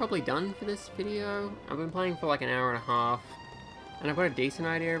think I'm probably done for this video. I've been playing for like an hour and a half. And I've got a decent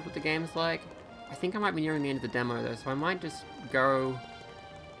idea of what the game's like. I think I might be nearing the end of the demo though, so I might just go...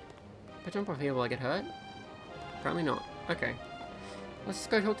 If I jump off here, will I get hurt? Probably not. Okay. Let's just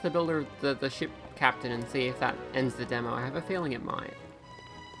go talk to the builder of the ship captain and see if that ends the demo. I have a feeling it might.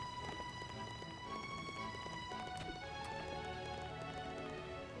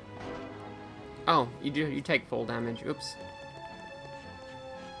 Oh, you take fall damage. Oops.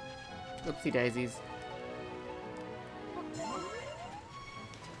 Oopsie daisies.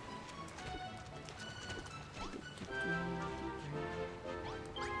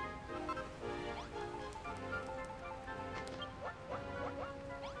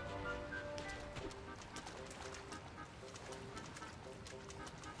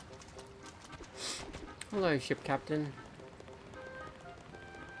 Hello, ship captain.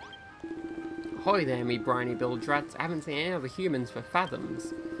 Ahoy there, me briny bilge rats. I haven't seen any other humans for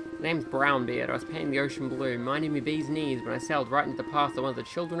fathoms. My name's Brownbeard. I was painting the ocean blue, minding me bee's knees when I sailed right into the path of one of the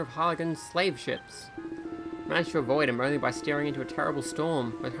children of Hargan's slave ships. I managed to avoid him only by steering into a terrible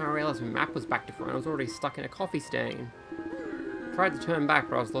storm. By the time I realized my map was back to front, I was already stuck in a coffee stain. I tried to turn back,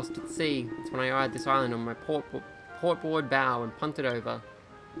 but I was lost at sea. That's when I eyed this island on my portboard bow and punted over.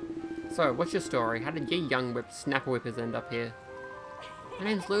 So, what's your story? How did you young snapper whippers end up here? My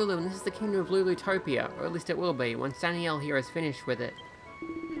name's Lulu, and this is the kingdom of Lulutopia, or at least it will be, once Danielle here is finished with it.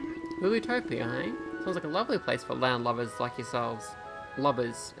 Lulutopia, eh? Sounds like a lovely place for land lovers like yourselves.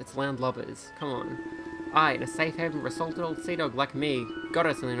 Lubbers. It's land lubbers. Come on. Aye, and a safe haven for a salted old sea dog like me.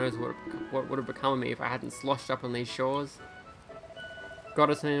 Goddess only knows what would have become of me if I hadn't sloshed up on these shores.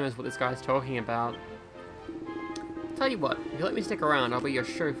 Goddess only knows what this guy's talking about. Tell you what, if you let me stick around, I'll be your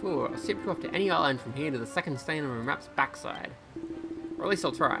chauffeur. I'll ship you off to any island from here to the second stain on my map's backside. Or at least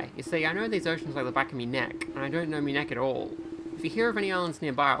I'll try. You see, I know these oceans like the back of me neck, and I don't know me neck at all. If you hear of any islands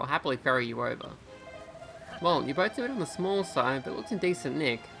nearby, I'll happily ferry you over. Well, your boat's a bit on the small side, but it looks in decent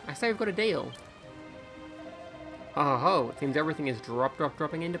nick. I say we've got a deal. Ho ho ho, it seems everything is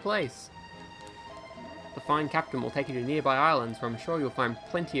dropping into place. The fine captain will take you to nearby islands where I'm sure you'll find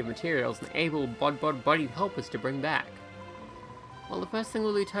plenty of materials and able-bodied helpers to bring back. Well, the first thing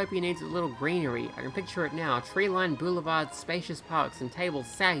Lulutopia needs is a little greenery. I can picture it now, tree-lined boulevards, spacious parks, and tables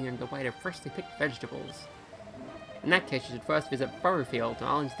sagging under the weight of freshly picked vegetables. In that case, you should first visit Furrowfield, an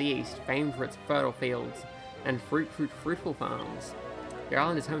island to the east, famed for its fertile fields and fruitful farms. The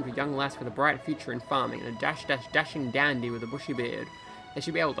island is home to a young lass with a bright future in farming and a dashing dandy with a bushy beard. They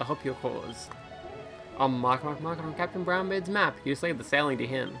should be able to help your cause. I'll mark it on Captain Brownbeard's map. You just leave the sailing to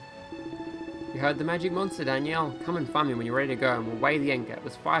him. You heard the magic monster, Danielle. Come and find me when you're ready to go, and we'll weigh the anchor. It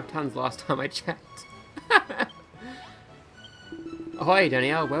was 5 tons last time I checked. Ahoy,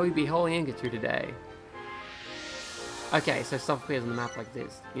 Danielle. Where will we be hauling anchor to today? Okay, so stuff appears on the map like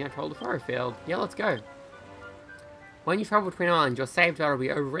this. You know, travel to Furrowfield. Yeah, let's go. When you travel between islands, your save data will be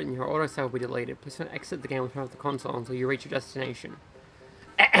overwritten, your autosave will be deleted. Please don't exit the game with the console until you reach your destination.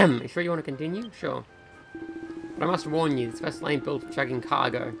 You sure you want to continue? Sure. But I must warn you, this vessel ain't built for chugging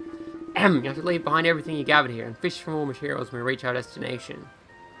cargo. You have to leave behind everything you gathered here and fish for more materials when we reach our destination.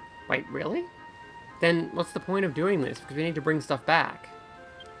 Wait, really? Then what's the point of doing this? Because we need to bring stuff back.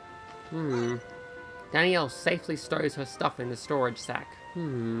 Danielle safely stows her stuff in the storage sack.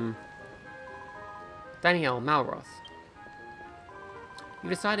 Danielle, Malroth. You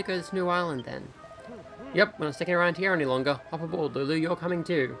decided to go to this new island then? Yep, we're not sticking around here any longer. Hop aboard, Lulu, you're coming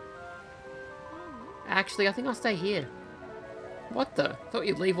too. Actually, I think I'll stay here. What the? Thought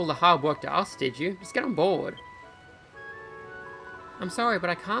you'd leave all the hard work to us, did you? Just get on board. I'm sorry, but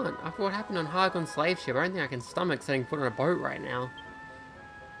I can't. After what happened on Hargon's slave ship, I don't think I can stomach setting foot on a boat right now.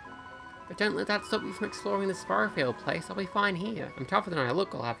 But don't let that stop you from exploring this Furrowfield place. I'll be fine here. I'm tougher than I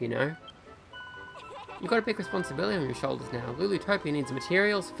look, I'll have you know. You've got a big responsibility on your shoulders now. Lulutopia needs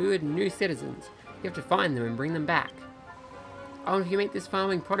materials, food, and new citizens. You have to find them and bring them back. Oh, and if you meet this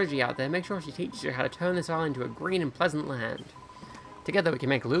farming prodigy out there, make sure she teaches you how to turn this island into a green and pleasant land. Together we can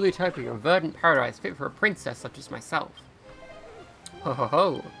make Lulutopia a verdant paradise fit for a princess such as myself. Ho ho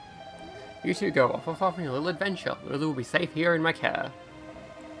ho. You two go off on your little adventure. Lulu will be safe here in my care.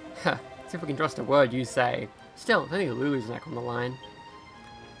 Huh, see if we can trust a word you say. Still, it's only Lulu's neck on the line.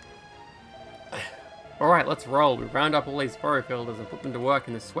 Alright, let's roll. We round up all these Furrowfielders and put them to work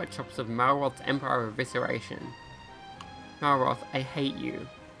in the sweatshops of Malroth's Empire of Evisceration. Malroth, I hate you.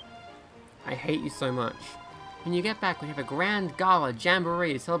 I hate you so much. When you get back, we have a grand gala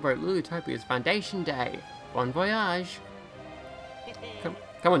jamboree to celebrate Lulutopia's Foundation Day. Bon voyage!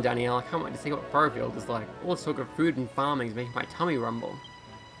 Come on, Danielle, I can't wait to see what Furrowfield is like. All this talk of food and farming is making my tummy rumble.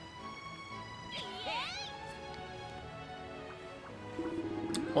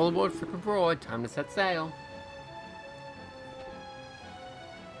 All aboard Fripp Abroad, time to set sail.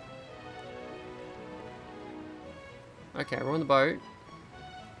 Okay, we're on the boat.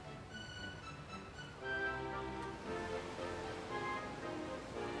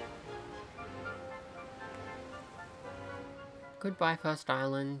 Goodbye, First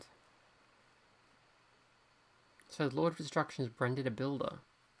Island. So the Lord of Destruction has branded a builder.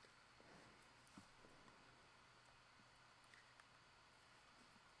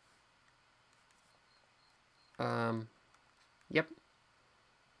 Yep.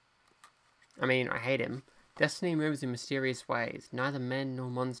 I mean, I hate him. Destiny moves in mysterious ways. Neither men nor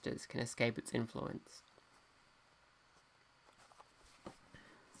monsters can escape its influence.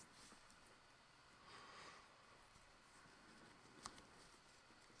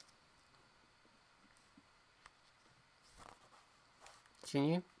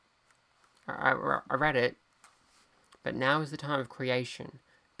 Continue. I read it. But now is the time of creation.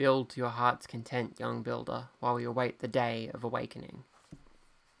 Build to your heart's content, young builder, while we await the day of awakening.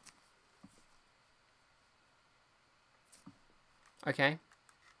 Okay.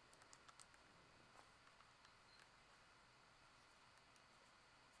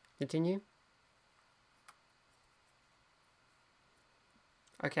 Continue.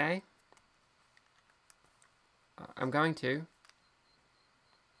 Okay. I'm going to.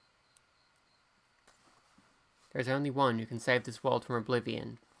 There's only one who can save this world from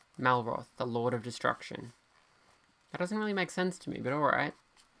oblivion. Malroth, the Lord of Destruction. That doesn't really make sense to me, but alright.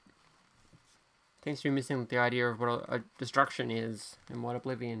 Seems to be missing the idea of what a destruction is and what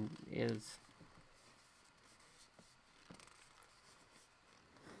oblivion is.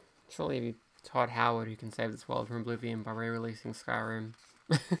 Surely it'd be Todd Howard who can save this world from oblivion by re-releasing Skyrim.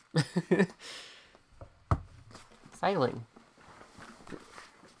 Sailing.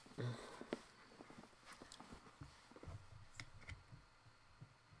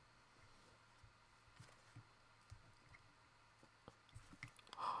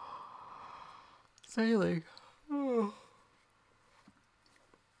 Sailing. Oh.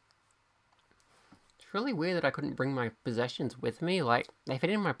 It's really weird that I couldn't bring my possessions with me. Like, they fit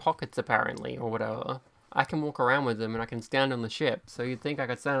in my pockets apparently, or whatever. I can walk around with them and I can stand on the ship. So you'd think I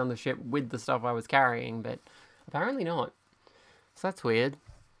could stand on the ship with the stuff I was carrying, but apparently not. So that's weird.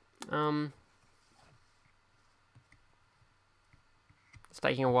 It's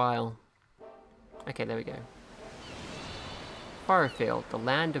taking a while. Okay, there we go. Furrowfield, the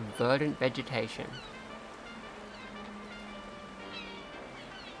land of verdant vegetation.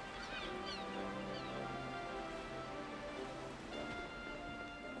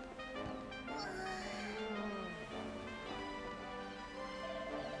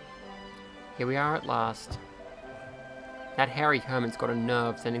 Here we are at last. That hairy hermit's got a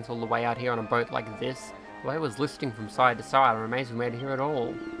nerve sending us all the way out here on a boat like this. The way it was listing from side to side, I'm amazed we made it here at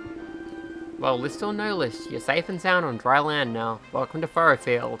all. Well, list or no list, you're safe and sound on dry land now. Welcome to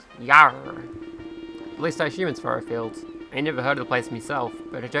Furrowfield. Yarr! At least I assume it's Furrowfield. I ain't never heard of the place myself,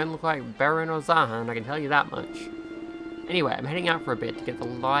 but it don't look like Beren or Zahan, I can tell you that much. Anyway, I'm heading out for a bit to get the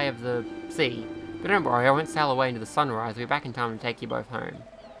lie of the sea. But don't worry, I won't sail away into the sunrise, I'll be back in time to take you both home.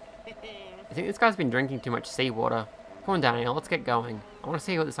 I think this guy's been drinking too much seawater. Come on, Daniel, let's get going. I want to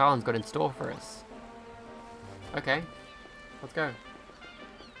see what this island's got in store for us. Okay, let's go.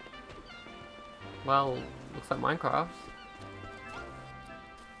 Well, looks like Minecraft.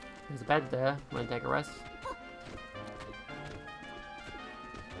 There's a bed there. Want to take a rest?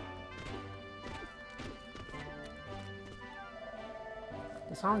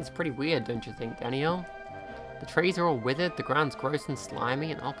 This island's pretty weird, don't you think, Danielle? The trees are all withered, the ground's gross and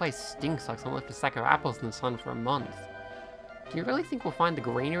slimy, and the whole place stinks like someone left a sack of apples in the sun for a month. Do you really think we'll find the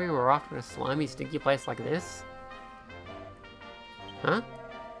greenery we're after in a slimy, stinky place like this? Huh?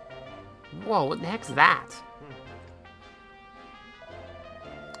 Whoa, what the heck's that?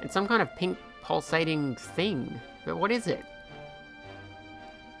 It's some kind of pink pulsating thing. But what is it?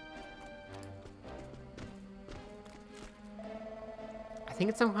 I think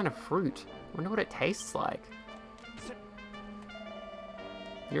it's some kind of fruit. I wonder what it tastes like.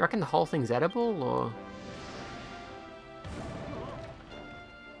 You reckon the whole thing's edible, or...?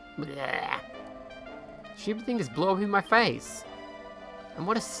 Bleh. Stupid thing just blew up in my face. And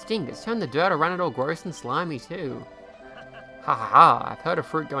what a stink, it's turned the dirt around it all gross and slimy too. Ha ha ha, I've heard of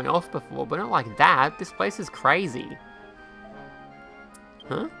fruit going off before, but not like that. This place is crazy.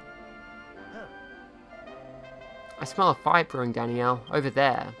 Huh? I smell a fight brewing, Danielle. Over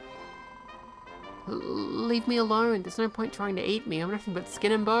there. Leave me alone. There's no point trying to eat me. I'm nothing but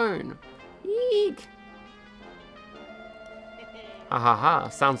skin and bone. Eek! Ha ha ha,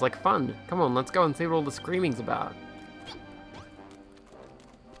 sounds like fun. Come on, let's go and see what all the screaming's about.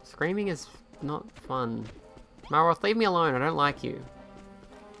 Screaming is not fun. Malroth, leave me alone. I don't like you.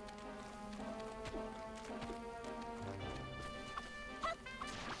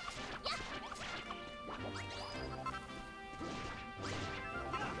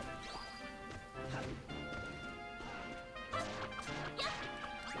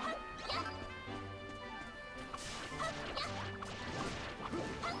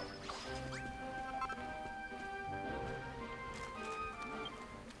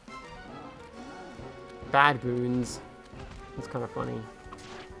 Bad boons. That's kind of funny.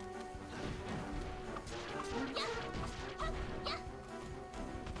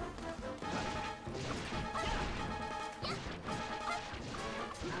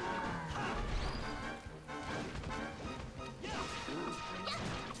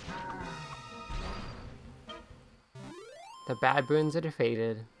 The bad boons are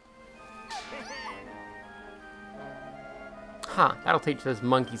defeated. Huh, that'll teach those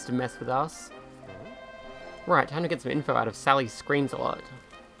monkeys to mess with us. Right, time to get some info out of Sally Screams a Lot.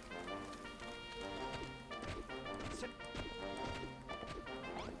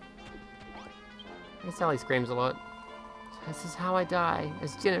 Hey, Sally Screams a Lot. This is how I die,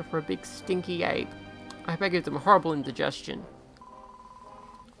 as dinner for a big stinky ape. I hope I give them horrible indigestion.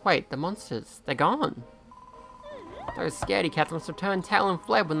 Wait, the monsters, they're gone. Those scaredy cats must have turned tail and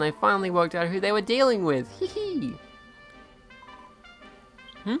fled when they finally worked out who they were dealing with. Hee hee.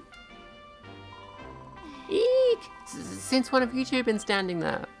 Hmm? Eek! Since when have you two been standing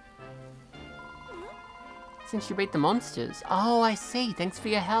there? Since you beat the monsters. Oh, I see. Thanks for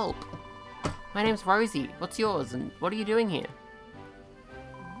your help. My name's Rosie. What's yours, and what are you doing here?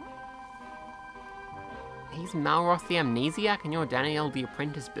 He's Malroth the Amnesiac, and you're Danielle the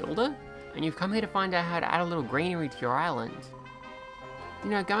Apprentice Builder? And you've come here to find out how to add a little greenery to your island. You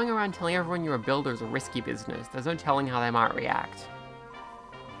know, going around telling everyone you're a builder is a risky business. There's no telling how they might react.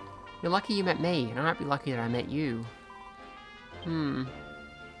 You're lucky you met me, and I might be lucky that I met you.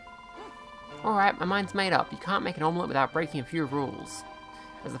 Alright, my mind's made up. You can't make an omelette without breaking a few rules.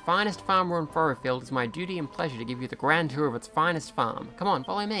 As the finest farmer on Furrowfield, it's my duty and pleasure to give you the grand tour of its finest farm. Come on,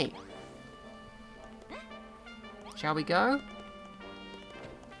 follow me. Shall we go?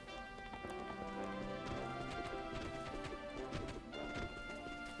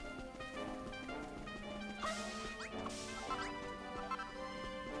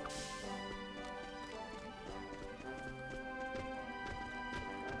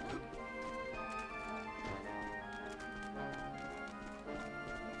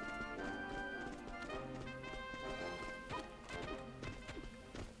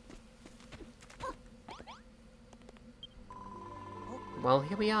 Well,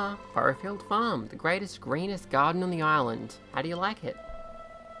 here we are, Furrowfield Farm, the greatest, greenest garden on the island. How do you like it?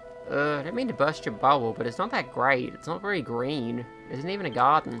 I don't mean to burst your bubble, but it's not that great. It's not very green. It isn't even a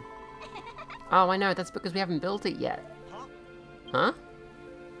garden. Oh, I know, that's because we haven't built it yet. Huh?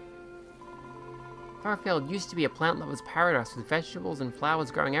 Furrowfield used to be a plant lover's paradise with vegetables and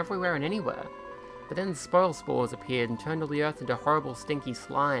flowers growing everywhere and anywhere. But then the spoil spores appeared and turned all the earth into horrible, stinky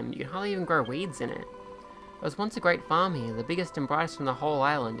slime. You can hardly even grow weeds in it. There was once a great farm here, the biggest and brightest on the whole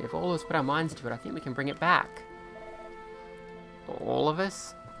island. If all of us put our minds to it, I think we can bring it back. All of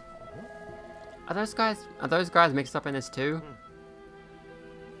us? Are those guys mixed up in this too?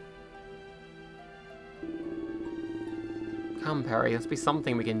 Come, Perry, there's be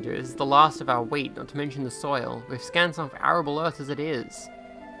something we can do. This is the last of our wheat, not to mention the soil. We've scanned some arable earth as it is.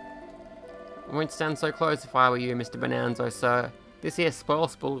 I won't stand so close if I were you, Mr. Bonanzo, sir. This here spoil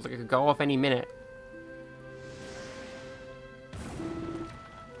spore looks like it could go off any minute.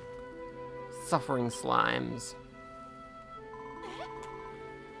 Suffering slimes.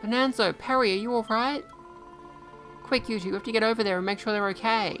 Bonanzo, Perry, are you alright? Quick, you two, you have to get over there and make sure they're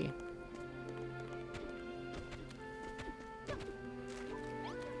okay.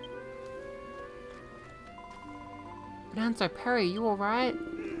 Bonanzo, Perry, are you alright?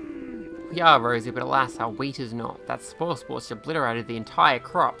 We are, Rosie, but alas, our wheat is not. That spore just obliterated the entire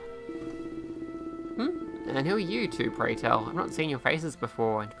crop. And who are you two, pray tell? I've not seen your faces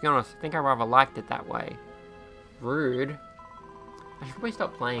before, and to be honest, I think I rather liked it that way. Rude. I should probably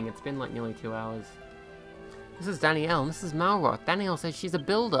stop playing, it's been like nearly 2 hours. This is Danielle, and this is Malroth. Danielle says she's a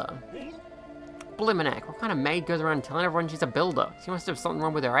builder. Blimminack, what kind of maid goes around telling everyone she's a builder? She must have something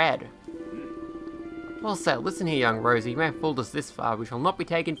wrong with her head. Well said, listen here, young Rosie, you may have fooled us this far, we shall not be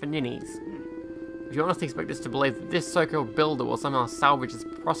taken for ninnies. If you honestly expect us to believe that this so-called builder will somehow salvage this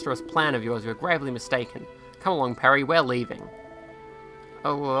preposterous plan of yours, you're gravely mistaken. Come along, Perry, we're leaving.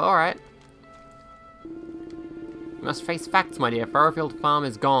 Oh, well, alright. You must face facts, my dear. Furrowfield Farm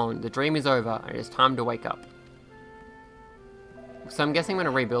is gone, the dream is over, and it is time to wake up. So I'm guessing I'm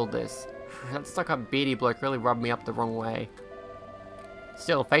gonna rebuild this. That stuck-up beardy bloke really rubbed me up the wrong way.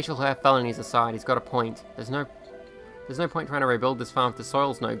 Still, facial hair felonies aside, he's got a point. There's no point trying to rebuild this farm if the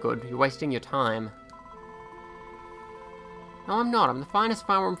soil's no good. You're wasting your time. No, I'm not. I'm the finest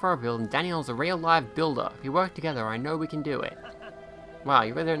farmer in Furrowfield, and Danielle's a real live builder. If we work together, I know we can do it. Wow,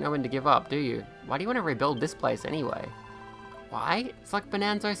 you really don't know when to give up, do you? Why do you want to rebuild this place anyway? Why? It's like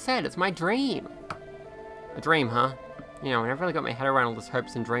Bonanzo said, it's my dream. A dream, huh? You know, I never really got my head around all this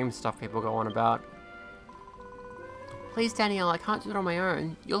hopes and dreams stuff people go on about. Please, Danielle, I can't do it on my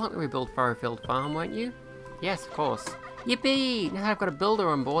own. You'll help me rebuild Furrowfield Farm, won't you? Yes, of course. Yippee! Now that I've got a builder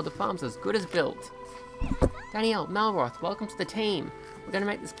on board, the farm's as good as built. Danielle, Malroth, welcome to the team. We're gonna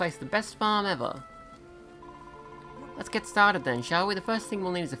make this place the best farm ever. Let's get started then, shall we? The first thing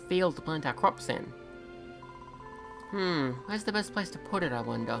we'll need is a field to plant our crops in. Where's the best place to put it, I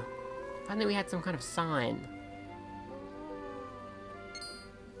wonder? I think we had some kind of sign.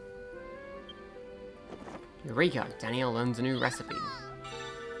 Eureka! Danielle learns a new recipe.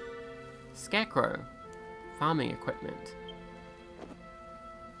 Scarecrow. Farming equipment.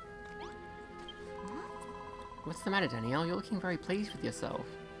 What's the matter, Danielle? You're looking very pleased with yourself.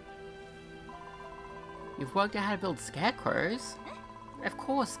 You've worked out how to build scarecrows? Of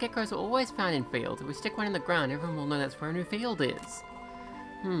course, scarecrows are always found in fields. If we stick one in the ground, everyone will know that's where a new field is.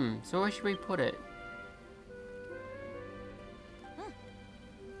 So where should we put it?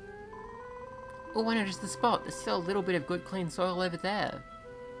 Oh, I noticed the spot. There's still a little bit of good clean soil over there.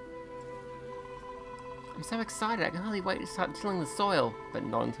 I'm so excited, I can hardly wait to start tilling the soil. But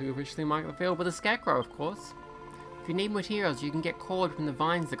not until you officially mark the field with a scarecrow, of course. If you need materials, you can get cord from the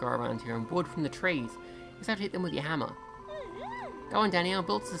vines that grow around here and wood from the trees. You just have to hit them with your hammer. Go on, Danielle,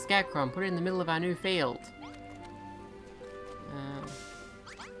 build us a scarecrow and put it in the middle of our new field.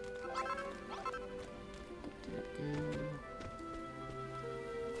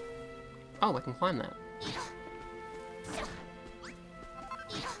 Oh, I can climb that.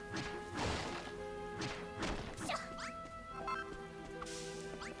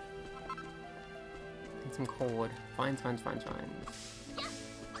 Get some cord. Vines. I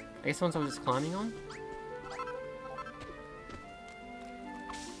guess ones I was just climbing on?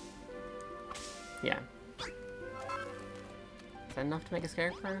 Yeah. Is that enough to make a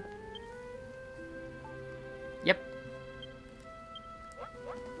scarecrow? Yep.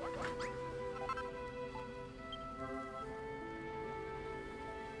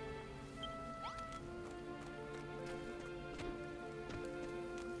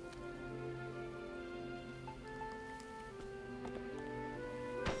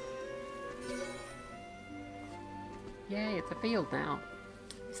 Yay, it's a field now.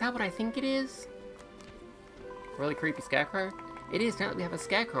 Is that what I think it is? Really creepy scarecrow? It is, now that we have a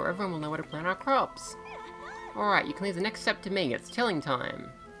scarecrow, everyone will know where to plant our crops. Alright, you can leave the next step to me, it's tilling time.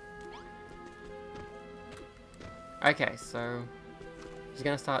 Okay, so... she's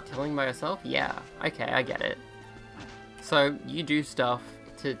gonna start tilling by herself? Yeah, okay, I get it. So, you do stuff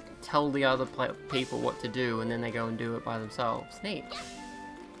to tell the other people what to do, and then they go and do it by themselves. Neat.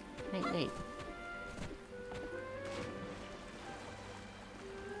 Neat.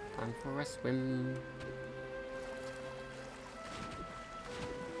 Time for a swim.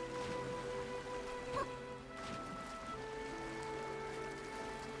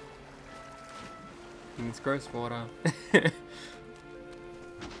 It's gross water.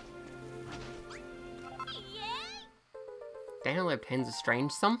 Daniel obtains a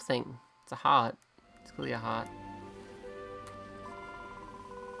strange something. It's a heart. It's clearly a heart.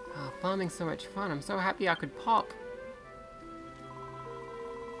 Oh, farming's so much fun. I'm so happy I could pop.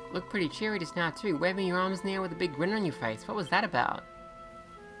 Look pretty cheery just now too, waving your arms in the air with a big grin on your face. What was that about?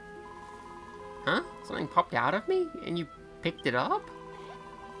 Huh? Something popped out of me? And you picked it up?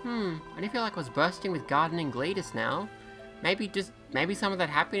 I didn't feel like I was bursting with gardening glee just now. Maybe some of that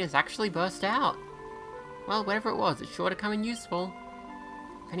happiness actually burst out. Well, whatever it was, it's sure to come in useful.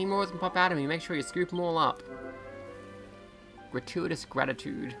 If any more of them pop out of me, make sure you scoop them all up. Gratuitous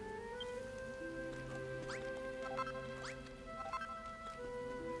gratitude.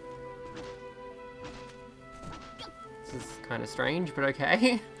 This is kind of strange, but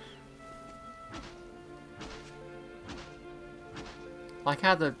okay. Like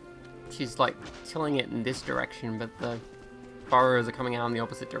how she's like tilling it in this direction, but the furrows are coming out in the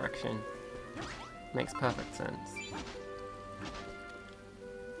opposite direction. Makes perfect sense.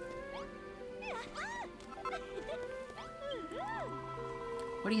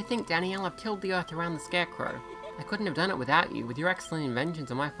 What do you think, Danielle? I've tilled the earth around the scarecrow. I couldn't have done it without you. With your excellent inventions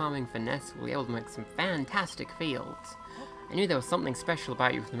and my farming finesse, we'll be able to make some fantastic fields. I knew there was something special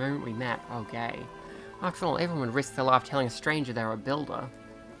about you from the moment we met. Oh, gay. After all, everyone would risk their life telling a stranger they're a builder.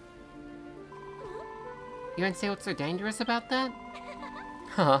 You don't see what's so dangerous about that?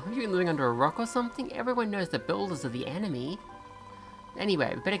 Huh, have you been living under a rock or something? Everyone knows that builders are the enemy.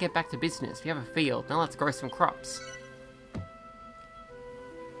 Anyway, we better get back to business. We have a field. Now let's grow some crops.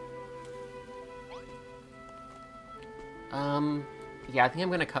 Yeah, I think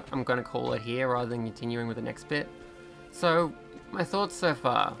I'm gonna call it here rather than continuing with the next bit. So, my thoughts so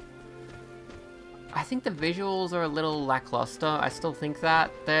far. I think the visuals are a little lackluster. I still think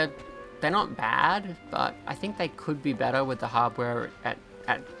that they're not bad, but I think they could be better with the hardware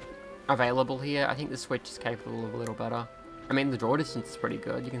available here. I think the Switch is capable of a little better. I mean, the draw distance is pretty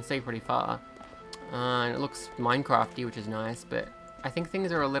good. You can see pretty far. And it looks Minecrafty, which is nice, but I think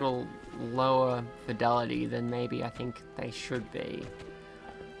things are a little lower fidelity than maybe I think they should be.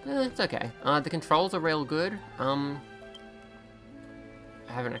 It's okay. The controls are real good. I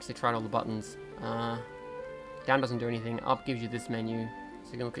haven't actually tried all the buttons. Down doesn't do anything. Up gives you this menu,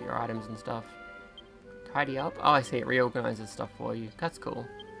 so you can look at your items and stuff. Tidy up? Oh, I see. It reorganizes stuff for you. That's cool.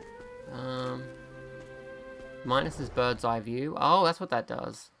 Minus is bird's eye view. Oh, that's what that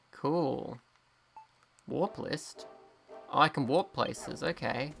does. Cool. Warp list? Oh, I can warp places.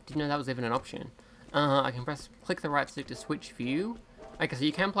 Okay. Didn't know that was even an option. I can click the right stick to switch view. Okay, so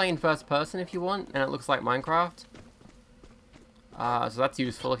you can play in first person if you want, and it looks like Minecraft. So that's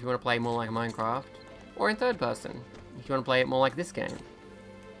useful if you want to play more like Minecraft. Or in third person, if you want to play it more like this game.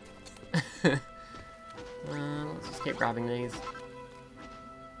 Let's just keep grabbing these.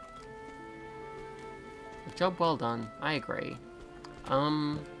 Job well done. I agree.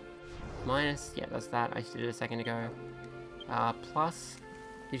 Minus, yeah, that's that. I just did it a second ago. Plus,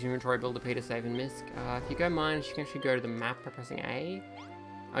 use your inventory builder P to save and misc. If you go minus, you can actually go to the map by pressing A.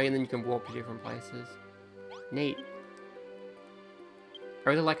 Oh, and then you can walk to different places. Neat. I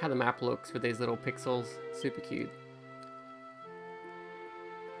really like how the map looks with these little pixels. Super cute.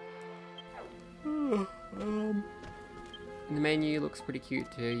 The menu looks pretty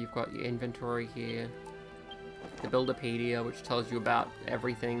cute too. You've got your inventory here. The Builderpedia, which tells you about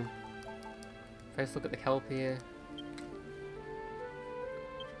everything. First look at the kelp here.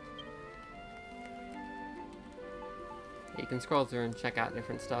 You can scroll through and check out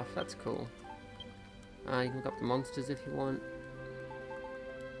different stuff. That's cool. You can look up the monsters if you want.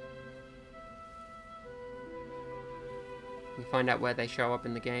 You find out where they show up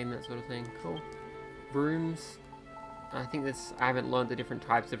in the game, that sort of thing. Cool. Rooms. I think I haven't learned the different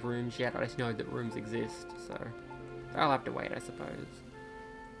types of rooms yet. I just know that rooms exist, so I'll have to wait, I suppose.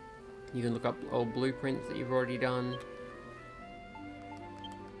 You can look up old blueprints that you've already done.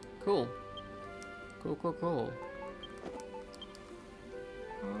 Cool. Cool, cool, cool.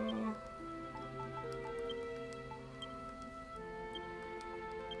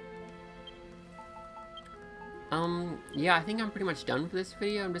 Yeah, I think I'm pretty much done for this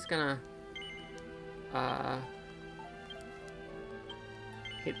video. I'm just gonna,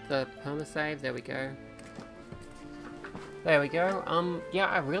 hit the permasave. There we go. There we go. Yeah,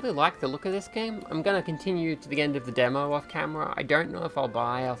 I really like the look of this game. I'm gonna continue to the end of the demo off camera. I don't know if I'll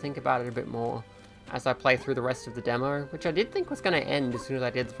buy. I'll think about it a bit more as I play through the rest of the demo, which I did think was gonna end as soon as I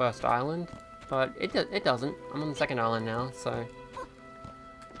did the first island, but it doesn't. I'm on the second island now, so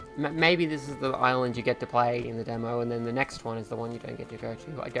maybe this is the island you get to play in the demo, and then the next one is the one you don't get to go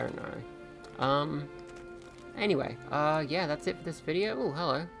to. I don't know. Anyway, yeah, that's it for this video. Oh,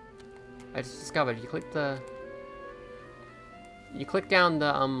 hello. I just discovered you click down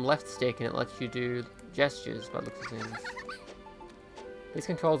the left stick and it lets you do gestures by the looks of things. These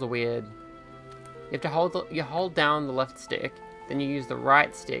controls are weird. You have to hold down the left stick, then you use the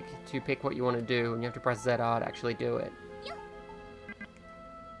right stick to pick what you want to do, and you have to press ZR to actually do it.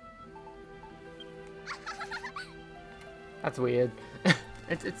 That's weird.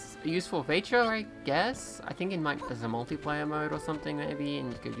 It's a useful feature, I guess. I think there's a multiplayer mode or something maybe,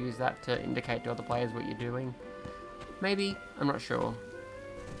 and you could use that to indicate to other players what you're doing. Maybe, I'm not sure.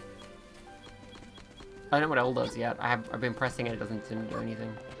 I don't know what L does yet. I've been pressing it, it doesn't seem to do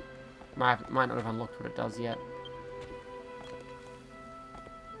anything. Might not have unlocked what it does yet.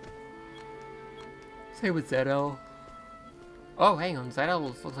 Same with ZL. Oh, hang on,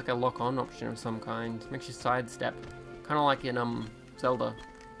 ZL looks like a lock-on option of some kind. Makes you sidestep. Kind of like in Zelda.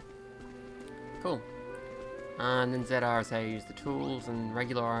 Cool. And then ZR is how you use the tools, and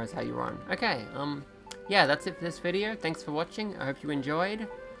regular R is how you run. Okay, yeah, that's it for this video. Thanks for watching. I hope you enjoyed.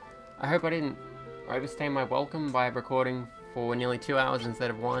 I hope I didn't overstay my welcome by recording for nearly 2 hours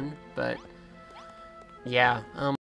instead of 1, but yeah,